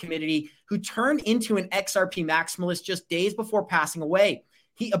Finance Committee, who turned into an XRP maximalist just days before passing away.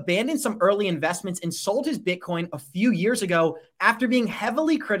 He abandoned some early investments and sold his Bitcoin a few years ago after being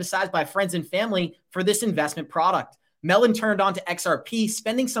heavily criticized by friends and family for this investment product. Mellon turned on to XRP,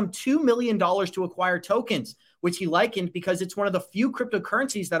 spending some $2 million to acquire tokens, which he likened because it's one of the few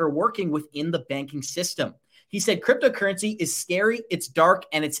cryptocurrencies that are working within the banking system. He said, "Cryptocurrency is scary, it's dark,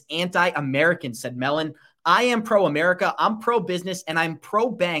 and it's anti-American," said Mellon. "I am pro-America, I'm pro-business, and I'm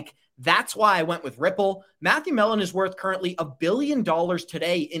pro-bank. That's why I went with Ripple." Matthew Mellon is worth currently $1 billion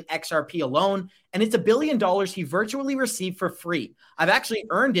today in XRP alone, and it's $1 billion he virtually received for free. I've actually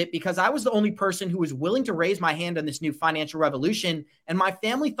earned it because I was the only person who was willing to raise my hand on this new financial revolution, and my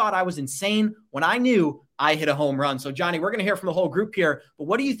family thought I was insane when I knew I hit a home run. So, Johnny, we're going to hear from the whole group here, but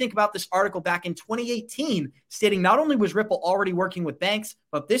what do you think about this article back in 2018 stating not only was Ripple already working with banks,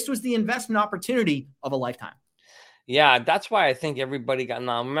 but this was the investment opportunity of a lifetime? Yeah, that's why I think everybody got.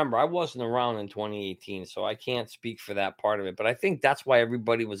 Now, remember, I wasn't around in 2018, so I can't speak for that part of it. But I think that's why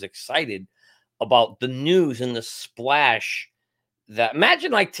everybody was excited about the news and the splash. That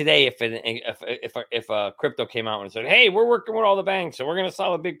imagine like today, if a crypto came out and said, "Hey, we're working with all the banks, and we're going to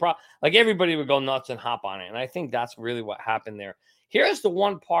solve a big problem," like everybody would go nuts and hop on it. And I think that's really what happened there. Here's the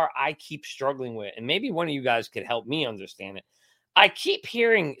one part I keep struggling with, and maybe one of you guys could help me understand it. I keep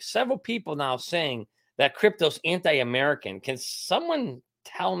hearing several people now saying that crypto's anti-American. Can someone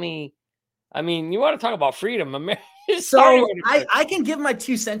tell me? I mean, you want to talk about freedom? So I can give my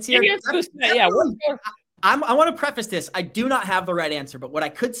 2 cents here. Yeah. I want to preface this. I do not have the right answer, but what I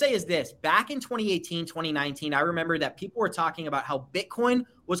could say is this. Back in 2018, 2019, I remember that people were talking about how Bitcoin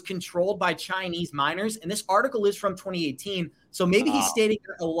was controlled by Chinese miners, and this article is from 2018. So maybe he's stating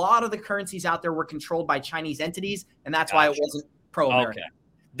that a lot of the currencies out there were controlled by Chinese entities, and that's why it wasn't pro-American. Okay.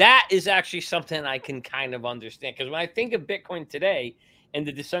 That is actually something I can kind of understand, because when I think of Bitcoin today and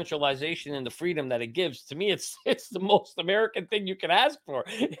the decentralization and the freedom that it gives, to me, it's the most American thing you can ask for,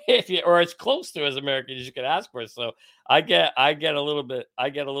 or as close to as American as you can ask for. So I get a little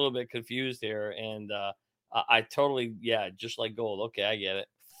bit confused here, and I totally, just like gold. Okay, I get it.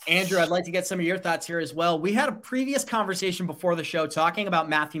 Andrew, I'd like to get some of your thoughts here as well. We had a previous conversation before the show talking about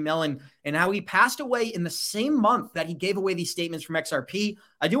Matthew Mellon and how he passed away in the same month that he gave away these statements from XRP.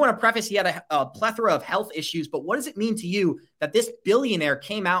 I do want to preface he had a plethora of health issues, but what does it mean to you that this billionaire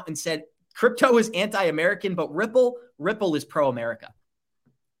came out and said crypto is anti-American, but Ripple is pro-America?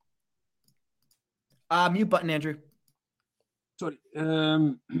 Mute button, Andrew. Sorry.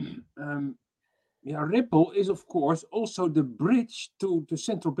 Ripple is, of course, also the bridge to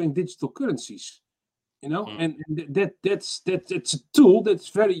central bank digital currencies. And that's a tool that's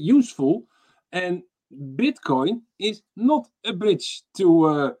very useful And Bitcoin is not a bridge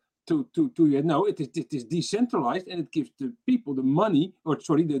to no, it is decentralized, and it gives the people the money,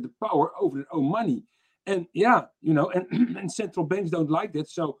 the power over their own money. And and central banks don't like that.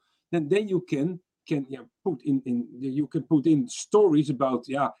 So then you can put in stories about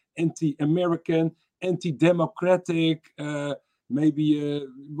anti-American, anti-democratic, maybe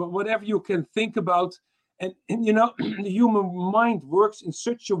whatever you can think about. And the human mind works in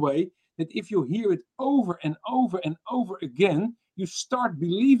such a way that if you hear it over and over and over again, you start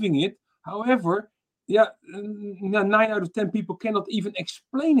believing it. However, 9 out of 10 people cannot even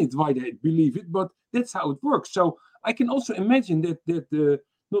explain it why they believe it, but that's how it works. So I can also imagine that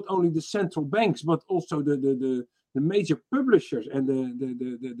not only the central banks, but also the major publishers and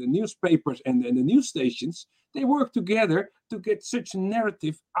the newspapers and the news stations, they work together to get such a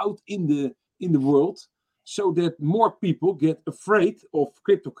narrative out in the world, so that more people get afraid of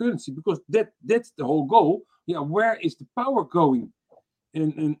cryptocurrency, because that's the whole goal. Where is the power going?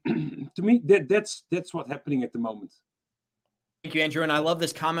 And to me, that's what's happening at the moment. Thank you, Andrew. And I love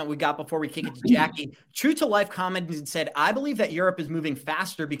this comment we got before we kick it to Jackie. True to Life commented and said, I believe that Europe is moving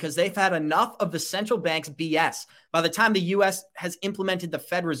faster because they've had enough of the central bank's BS. By the time the U.S. has implemented the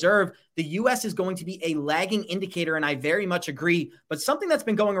Fed Reserve, the U.S. is going to be a lagging indicator, and I very much agree. But something that's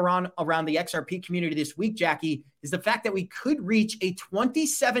been going around the XRP community this week, Jackie, is the fact that we could reach a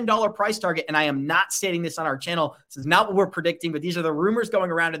 $27 price target. And I am not stating this on our channel. This is not what we're predicting, but these are the rumors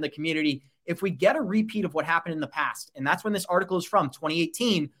going around in the community. If we get a repeat of what happened in the past, and that's when this article is from,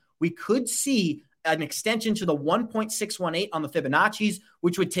 2018, we could see an extension to the 1.618 on the Fibonacci's,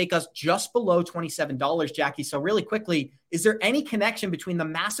 which would take us just below $27, Jackie. So really quickly, is there any connection between the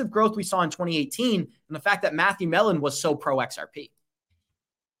massive growth we saw in 2018 and the fact that Matthew Mellon was so pro XRP?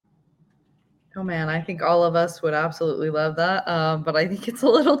 Oh man, I think all of us would absolutely love that. But I think it's a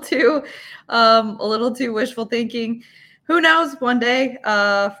little too wishful thinking. Who knows? One day,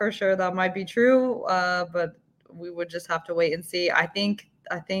 for sure, that might be true. But we would just have to wait and see. I think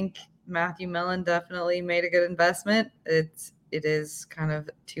Matthew Mellon definitely made a good investment. It is kind of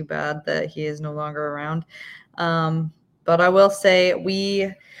too bad that he is no longer around. But I will say we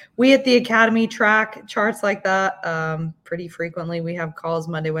at the Academy track charts like that pretty frequently. We have calls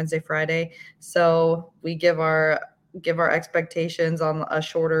Monday, Wednesday, Friday. So we give our expectations on a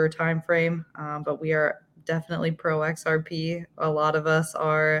shorter time frame. But we are definitely pro XRP. A lot of us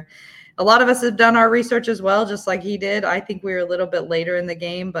have done our research as well, just like he did. I think we were a little bit later in the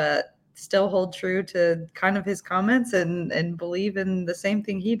game, but still hold true to kind of his comments and believe in the same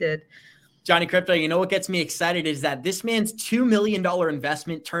thing he did. Johnny Crypto, you know what gets me excited is that this man's $2 million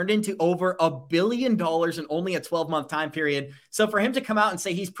investment turned into over $1 billion in only a 12-month time period. So for him to come out and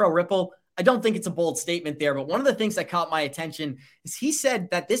say he's pro Ripple, I don't think it's a bold statement there, but one of the things that caught my attention is he said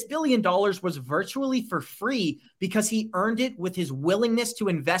that this $1 billion was virtually for free because he earned it with his willingness to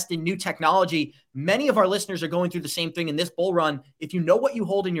invest in new technology. Many of our listeners are going through the same thing in this bull run. If you know what you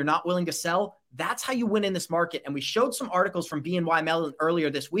hold and you're not willing to sell, that's how you win in this market. And we showed some articles from BNY Mellon earlier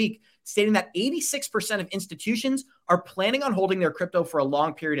this week stating that 86% of institutions are planning on holding their crypto for a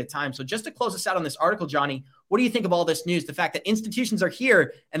long period of time. So just to close us out on this article, Johnny, what do you think of all this news? The fact that institutions are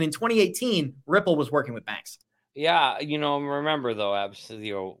here, and in 2018, Ripple was working with banks. Yeah, remember though,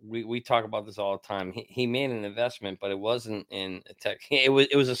 absolutely, we talk about this all the time. He made an investment, but it wasn't in tech. It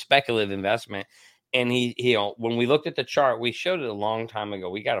was a speculative investment. And he when we looked at the chart, we showed it a long time ago.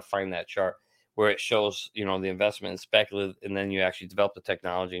 We got to find that chart where it shows, the investment is speculative, and then you actually develop the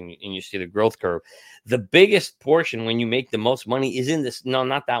technology and you see the growth curve. The biggest portion when you make the most money is in this. No,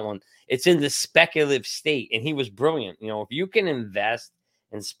 not that one. It's in the speculative state. And he was brilliant. If you can invest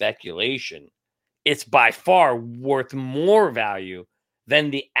in speculation, it's by far worth more value than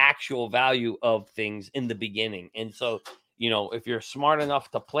the actual value of things in the beginning. And so, if you're smart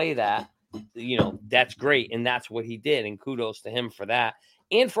enough to play that, that's great. And that's what he did. And kudos to him for that.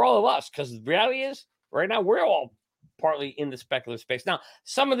 And for all of us, because the reality is right now we're all partly in the speculative space. Now,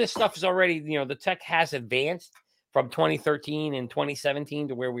 some of this stuff is already, the tech has advanced from 2013 and 2017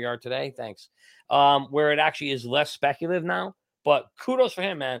 to where we are today. Thanks. Where it actually is less speculative now. But kudos for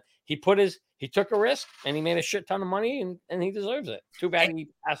him, man. He took a risk and he made a shit ton of money and he deserves it. Too bad he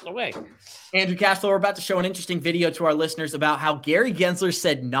passed away. Andrew Cashflow, we're about to show an interesting video to our listeners about how Gary Gensler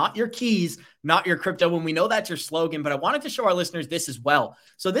said, not your keys, not your crypto, when we know that's your slogan. But I wanted to show our listeners this as well.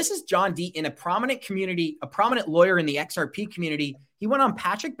 So this is John D in a prominent community, a prominent lawyer in the XRP community. He went on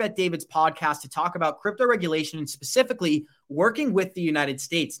Patrick Bet-David's podcast to talk about crypto regulation and specifically working with the United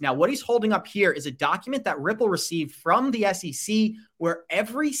States. Now, what he's holding up here is a document that Ripple received from the SEC where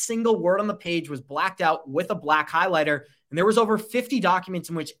every single word on the page was blacked out with a black highlighter. And there was over 50 documents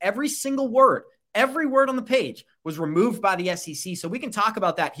in which every word on the page was removed by the SEC. So we can talk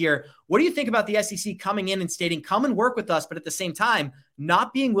about that here. What do you think about the SEC coming in and stating, come and work with us, but at the same time,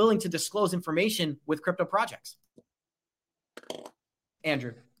 not being willing to disclose information with crypto projects?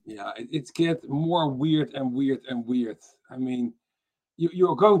 Andrew. Yeah, it gets more weird and weird and weird. I mean,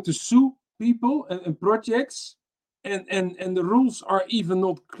 you're going to sue people and projects, and the rules are even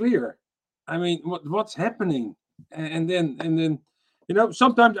not clear. I mean, what's happening? And then,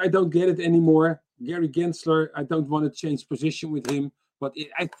 sometimes I don't get it anymore. Gary Gensler, I don't want to change position with him, but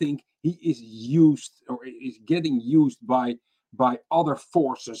I think he is used or is getting used by other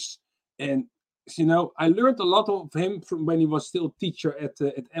forces. And I learned a lot of him from when he was still a teacher at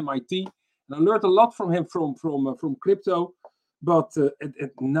MIT, and I learned a lot from him from crypto. But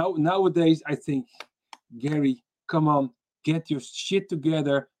nowadays, I think, Gary, come on, get your shit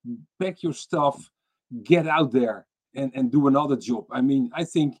together, pack your stuff, get out there and do another job. I mean, I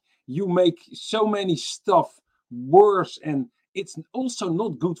think you make so many stuff worse, and it's also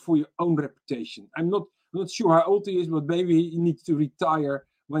not good for your own reputation. I'm not sure how old he is, but maybe he needs to retire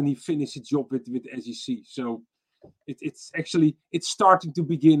when he finished his job with SEC. So it's starting to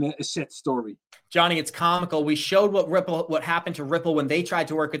begin a sad story. Johnny, it's comical. We showed what happened to Ripple when they tried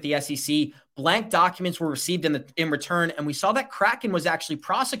to work with the SEC. Blank documents were received in return, and we saw that Kraken was actually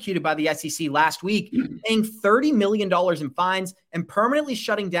prosecuted by the SEC last week, paying $30 million in fines and permanently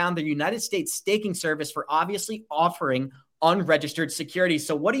shutting down the United States staking service for obviously offering unregistered securities.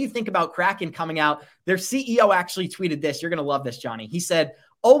 So what do you think about Kraken coming out? Their CEO actually tweeted this. You're going to love this, Johnny. He said,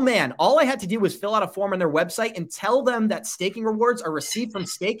 "Oh man, all I had to do was fill out a form on their website and tell them that staking rewards are received from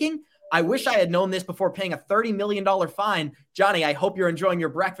staking. I wish I had known this before paying a $30 million fine." Johnny, I hope you're enjoying your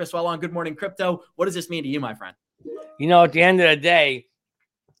breakfast while on Good Morning Crypto. What does this mean to you, my friend? At the end of the day,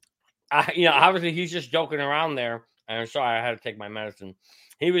 obviously he's just joking around there. I'm sorry, I had to take my medicine.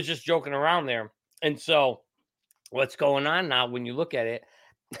 He was just joking around there. And so what's going on now, when you look at it,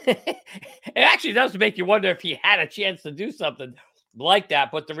 it actually does make you wonder if he had a chance to do something like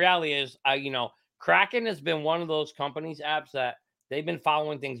that. But the reality is, Kraken has been one of those companies, apps, that they've been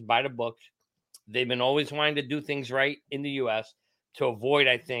following things by the book. They've been always wanting to do things right in the U.S. to avoid,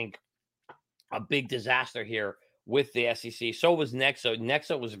 I think, a big disaster here with the SEC. So was Nexo.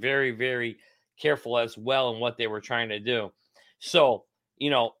 Nexo was very, very careful as well in what they were trying to do. So,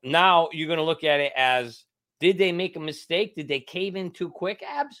 now you're going to look at it as, did they make a mistake? Did they cave in too quick,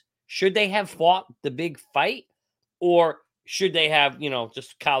 Abs? Should they have fought the big fight? Or should they have,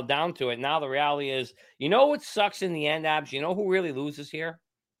 just cowed down to it? Now the reality is, what sucks in the end, Abs? You know who really loses here?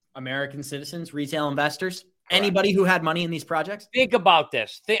 American citizens, retail investors, anybody who had money in these projects. Think about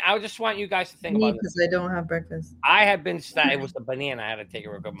this. I just want you guys to think about this. Because I don't have breakfast. I have been, it was the banana. I had to take a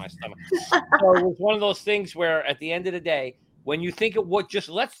look at my stomach. So it was one of those things where at the end of the day, when you think of what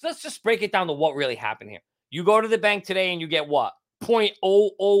let's just break it down to what really happened here. You go to the bank today and you get what?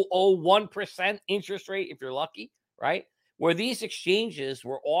 0.0001% interest rate if you're lucky, right? Where these exchanges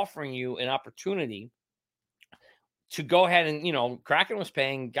were offering you an opportunity to go ahead and, Kraken was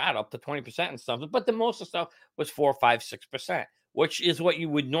paying, up to 20% and stuff, but the most of the stuff was 4, 5, 6%, which is what you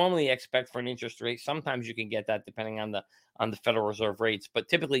would normally expect for an interest rate. Sometimes you can get that depending on the Federal Reserve rates, but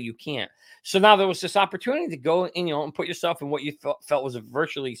typically you can't. So now there was this opportunity to go and, and put yourself in what you felt was a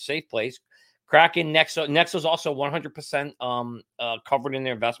virtually safe place. Kraken, Nexo's also 100% covered in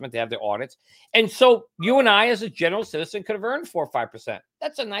their investment. They have their audits. And so you and I, as a general citizen, could have earned 4 or 5%.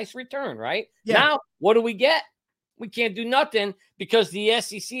 That's a nice return, right? Yeah. Now, what do we get? We can't do nothing because the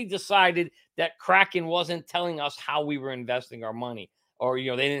SEC decided that Kraken wasn't telling us how we were investing our money, or,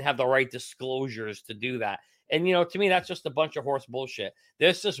 they didn't have the right disclosures to do that. And, to me, that's just a bunch of horse bullshit.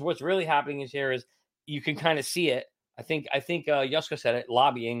 This is what's really happening is you can kind of see it. I think Yuska said it,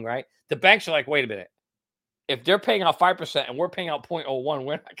 lobbying, right? The banks are like, wait a minute. If they're paying out 5% and we're paying out 0.01,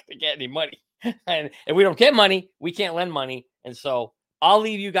 we're not going to get any money. And if we don't get money, we can't lend money. And so I'll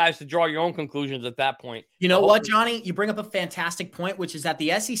leave you guys to draw your own conclusions at that point. You know what, Johnny? You bring up a fantastic point, which is that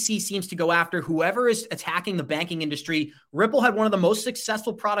the SEC seems to go after whoever is attacking the banking industry. Ripple had one of the most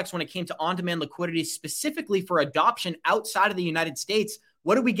successful products when it came to on-demand liquidity, specifically for adoption outside of the United States.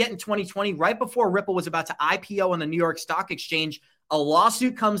 What did we get in 2020? Right before Ripple was about to IPO on the New York Stock Exchange, a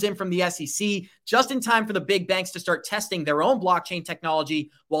lawsuit comes in from the SEC just in time for the big banks to start testing their own blockchain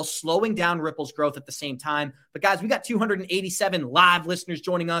technology while slowing down Ripple's growth at the same time. But guys, we got 287 live listeners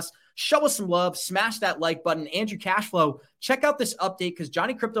joining us. Show us some love. Smash that like button. Andrew Cashflow, check out this update because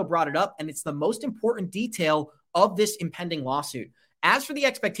Johnny Crypto brought it up, and it's the most important detail of this impending lawsuit. As for the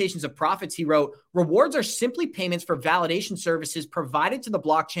expectations of profits, he wrote, rewards are simply payments for validation services provided to the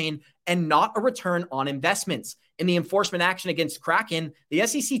blockchain and not a return on investments. In the enforcement action against Kraken, the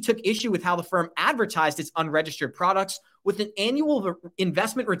SEC took issue with how the firm advertised its unregistered products with an annual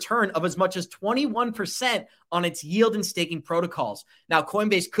investment return of as much as 21% on its yield and staking protocols. Now,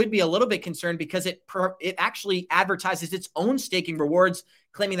 Coinbase could be a little bit concerned because it actually advertises its own staking rewards,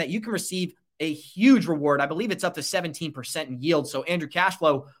 claiming that you can receive a huge reward. I believe it's up to 17% in yield. So, Andrew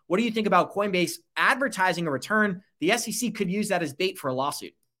Cashflow, what do you think about Coinbase advertising a return? The SEC could use that as bait for a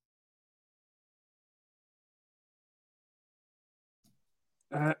lawsuit.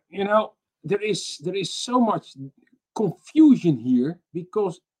 There is so much confusion here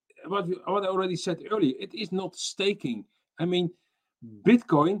because what I already said earlier, it is not staking. I mean,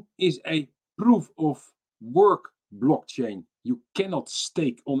 Bitcoin is a proof of work blockchain. You cannot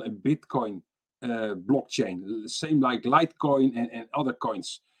stake on a Bitcoin blockchain, same like Litecoin and other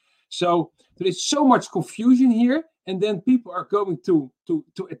coins. So there is so much confusion here, and then people are going to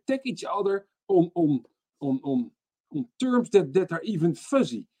attack each other on terms that are even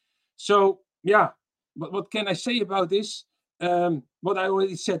fuzzy. So yeah, but what can I say about this? What I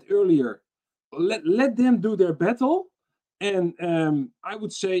already said earlier, let them do their battle, and I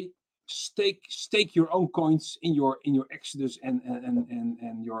would say stake your own coins in your Exodus and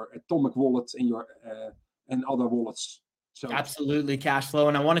your Atomic wallets and your and other wallets. So absolutely, Cashflow.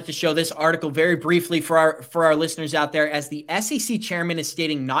 And I wanted to show this article very briefly for our listeners out there, as the SEC chairman is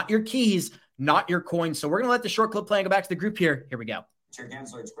stating, not your keys, not your coins. So we're going to let the short clip play and go back to the group here. Here we go. Chair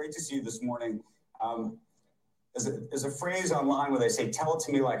Gensler, it's great to see you this morning. There's a phrase online where they say, tell it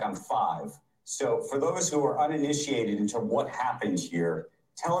to me like I'm 5. So for those who are uninitiated into what happened here,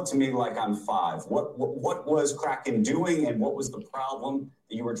 tell it to me like I'm 5. What was Kraken doing, and what was the problem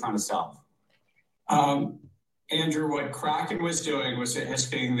that you were trying to solve? Andrew, what Kraken was doing was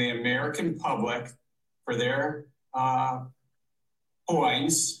asking the American public for their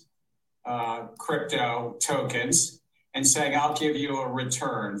coins, crypto tokens, and saying, I'll give you a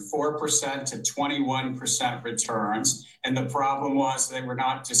return, 4% to 21% returns. And the problem was they were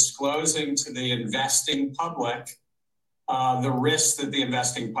not disclosing to the investing public the risks that the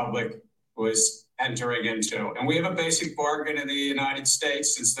investing public was entering into. And we have a basic bargain in the United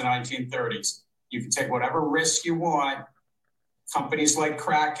States since the 1930s. You can take whatever risk you want. Companies like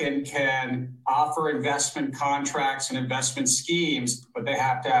Kraken can offer investment contracts and investment schemes, but they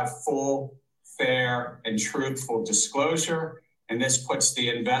have to have full, fair, and truthful disclosure. And this puts the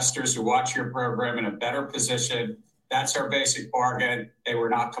investors who watch your program in a better position. That's our basic bargain. They were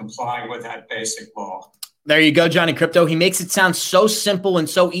not complying with that basic law. There you go, Johnny Crypto. He makes it sound so simple and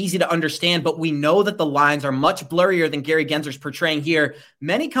so easy to understand, but we know that the lines are much blurrier than Gary Gensler's portraying here.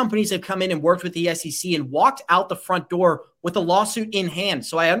 Many companies have come in and worked with the SEC and walked out the front door with a lawsuit in hand.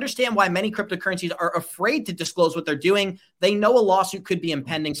 So I understand why many cryptocurrencies are afraid to disclose what they're doing. They know a lawsuit could be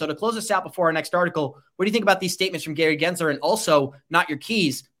impending. So to close us out before our next article, what do you think about these statements from Gary Gensler, and also not your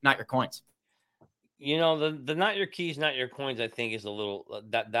keys, not your coins? You know, the not your keys, not your coins, I think is a little,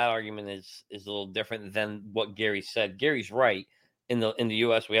 that argument is a little different than what Gary said. Gary's right. In the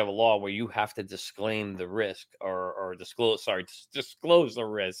US, we have a law where you have to disclaim the risk or disclose the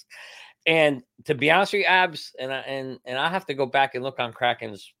risk. And to be honest with you, Abs, and I have to go back and look on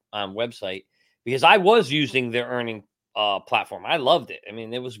Kraken's website, because I was using their earning platform. I loved it. I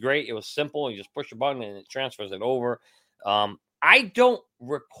mean, it was great. It was simple. You just push a button and it transfers it over. I don't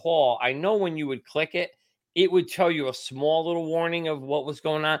recall. I know when you would click it, it would tell you a small little warning of what was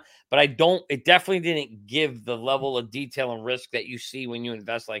going on, but it definitely didn't give the level of detail and risk that you see when you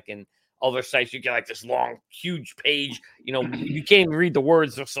invest like in other sites. You get like this long, huge page, you can't even read the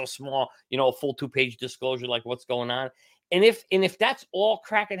words. They're so small, a full 2-page disclosure, like what's going on. And if that's all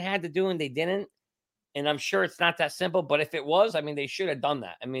Kraken had to do and they didn't, and I'm sure it's not that simple, but if it was, I mean, they should have done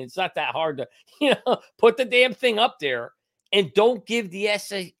that. I mean, it's not that hard to, put the damn thing up there. And don't give the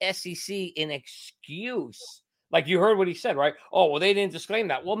SEC an excuse. Like you heard what he said, right? Oh, well, they didn't disclaim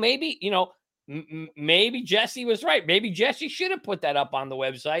that. Well, maybe, maybe Jesse was right. Maybe Jesse should have put that up on the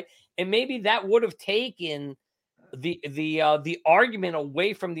website. And maybe that would have taken the argument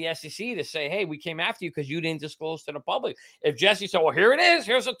away from the SEC to say, hey, we came after you because you didn't disclose to the public. If Jesse said, well, here it is.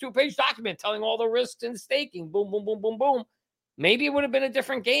 Here's a 2-page document telling all the risks in staking. Boom, boom, boom, boom, boom. Maybe it would have been a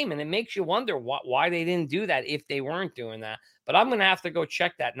different game, and it makes you wonder why they didn't do that if they weren't doing that. But I'm going to have to go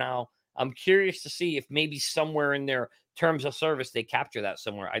check that now. I'm curious to see if maybe somewhere in their terms of service they capture that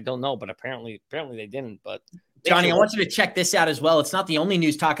somewhere. I don't know, but apparently they didn't. But Johnny, I want you to check this out as well. It's not the only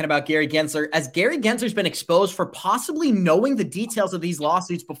news talking about Gary Gensler, as Gary Gensler's been exposed for possibly knowing the details of these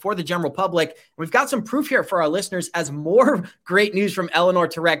lawsuits before the general public. We've got some proof here for our listeners as more great news from Eleanor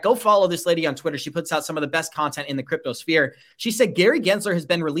Turek. Go follow this lady on Twitter. She puts out some of the best content in the crypto sphere. She said Gary Gensler has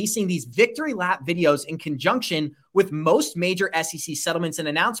been releasing these victory lap videos in conjunction with most major SEC settlements and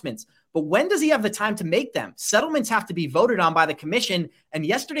announcements. But when does he have the time to make them? Settlements have to be voted on by the commission, and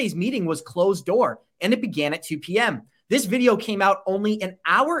yesterday's meeting was closed door, and it began at 2 p.m. This video came out only an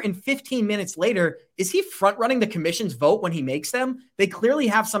hour and 15 minutes later. Is he front-running the commission's vote when he makes them? They clearly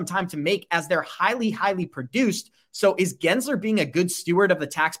have some time to make as they're highly, highly produced. So is Gensler being a good steward of the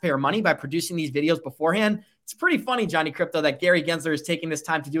taxpayer money by producing these videos beforehand? It's pretty funny, Johnny Crypto, that Gary Gensler is taking this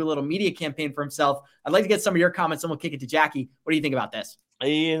time to do a little media campaign for himself. I'd like to get some of your comments, and we'll kick it to Jackie. What do you think about this?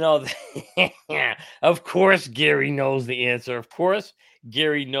 You know, of course, Gary knows the answer. Of course,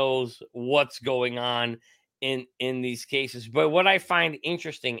 Gary knows what's going on in these cases. But what I find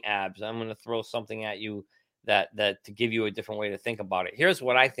interesting, Abs, I'm going to throw something at you that to give you a different way to think about it. Here's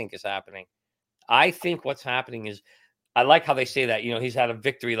what I think is happening. I think what's happening is, I like how they say that, you know, he's had a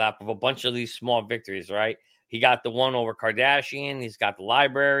victory lap of a bunch of these small victories, right? He got the one over Kardashian. He's got the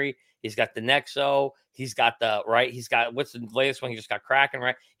library. He's got the Nexo. He's got he's got, what's the latest one? He just got Kraken,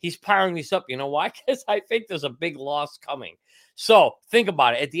 right? He's piling these up. You know why? Because I think there's a big loss coming. So think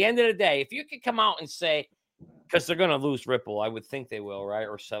about it. At the end of the day, if you could come out and say, because they're going to lose Ripple, I would think they will, right?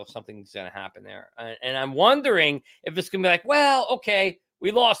 Or so something's going to happen there. And I'm wondering if it's going to be like, well, okay,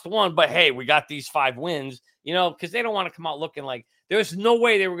 we lost one, but hey, we got these 5 wins, you know, because they don't want to come out looking like there's no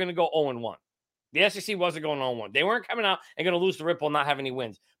way they were going to go 0-1. The SEC wasn't going 0-1. They weren't coming out and going to lose to Ripple and not have any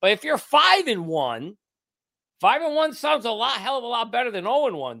wins. But if you're 5-1, 5-1 sounds hell of a lot better than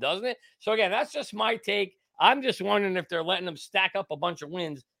 0-1, doesn't it? So again, that's just my take. I'm just wondering if they're letting them stack up a bunch of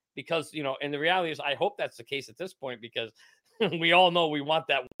wins because, you know, and the reality is I hope that's the case at this point because we all know we want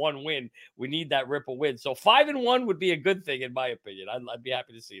that one win. We need that Ripple win. So 5-1 would be a good thing, in my opinion. I'd be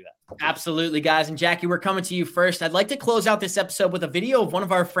happy to see that. Absolutely, guys. And Jackie, we're coming to you first. I'd like to close out this episode with a video of one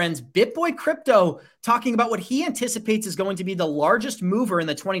of our friends, BitBoy Crypto, talking about what he anticipates is going to be the largest mover in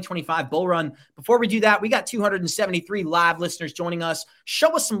the 2025 bull run. Before we do that, we got 273 live listeners joining us.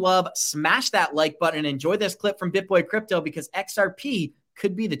 Show us some love, smash that like button, and enjoy this clip from BitBoy Crypto because XRP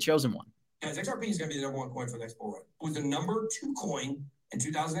could be the chosen one. Guys, XRP is going to be the number 1 coin for the next bull run. It was the number 2 coin in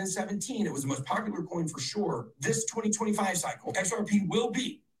 2017. It was the most popular coin for sure. This 2025 cycle, XRP will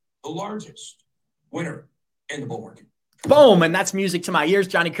be the largest winner in the bull market. Boom. And that's music to my ears,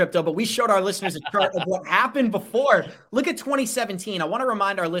 Johnny Crypto. But we showed our listeners a chart of what happened before. Look at 2017. I want to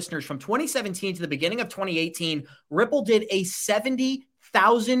remind our listeners from 2017 to the beginning of 2018, Ripple did a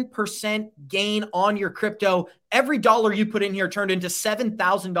 70,000% gain on your crypto. Every dollar you put in here turned into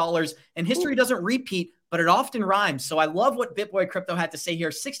 $7,000, and history doesn't repeat, but it often rhymes. So I love what BitBoy Crypto had to say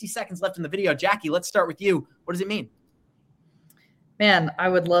here. 60 seconds left in the video. Jackie, let's start with you. What does it mean? Man, I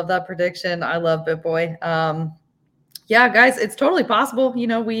would love that prediction. I love BitBoy. Yeah, guys, it's totally possible. You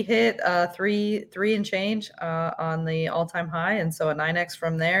know, we hit 3 and change on the all-time high, and so a 9x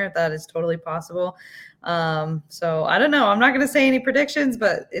from there. That is totally possible. So I don't know. I'm not going to say any predictions,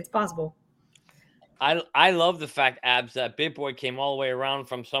 but it's possible. I love the fact, Abs, that BitBoy came all the way around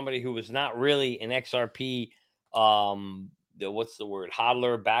from somebody who was not really an XRP, what's the word,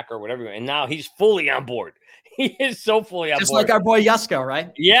 hodler, backer, whatever. And now he's fully on board. He is so fully on board. Just like our boy Yusko,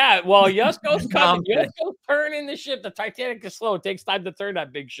 right? Yeah, well, Yusko's coming. Yusko's turning the ship. The Titanic is slow. It takes time to turn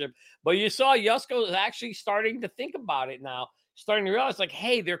that big ship. But you saw Yusko is actually starting to think about it now. Starting to realize, like,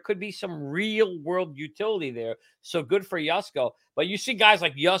 hey, there could be some real world utility there. So good for Yusko. But you see guys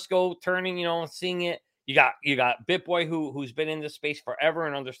like Yusko turning, you know, seeing it. You got BitBoy who's been in this space forever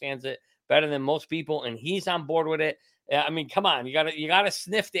and understands it better than most people, and he's on board with it. I mean, come on, you gotta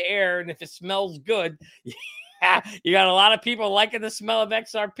sniff the air, and if it smells good, you got a lot of people liking the smell of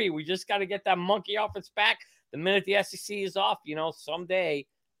XRP. We just got to get that monkey off its back. The minute the SEC is off, you know, someday.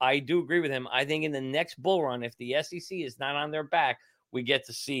 I do agree with him. I think in the next bull run, if the SEC is not on their back, we get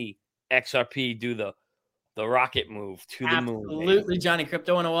to see XRP do the rocket move to the moon. Absolutely, Johnny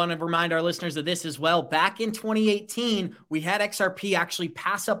Crypto. And I want to remind our listeners of this as well. Back in 2018, we had XRP actually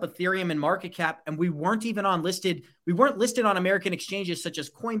pass up Ethereum in market cap, and we weren't even listed on American exchanges such as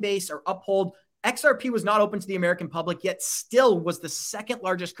Coinbase or Uphold. XRP was not open to the American public, yet still was the second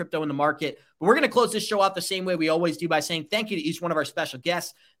largest crypto in the market. But we're going to close this show out the same way we always do by saying thank you to each one of our special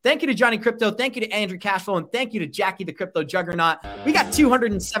guests. Thank you to Johnny Crypto. Thank you to Andrew Cashflow. And thank you to Jackie, the Crypto Juggernaut. We got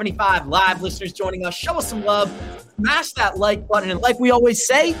 275 live listeners joining us. Show us some love. Smash that like button. And like we always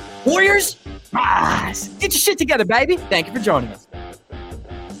say, Warriors, rise. Get your shit together, baby. Thank you for joining us.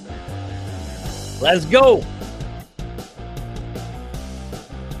 Let's go.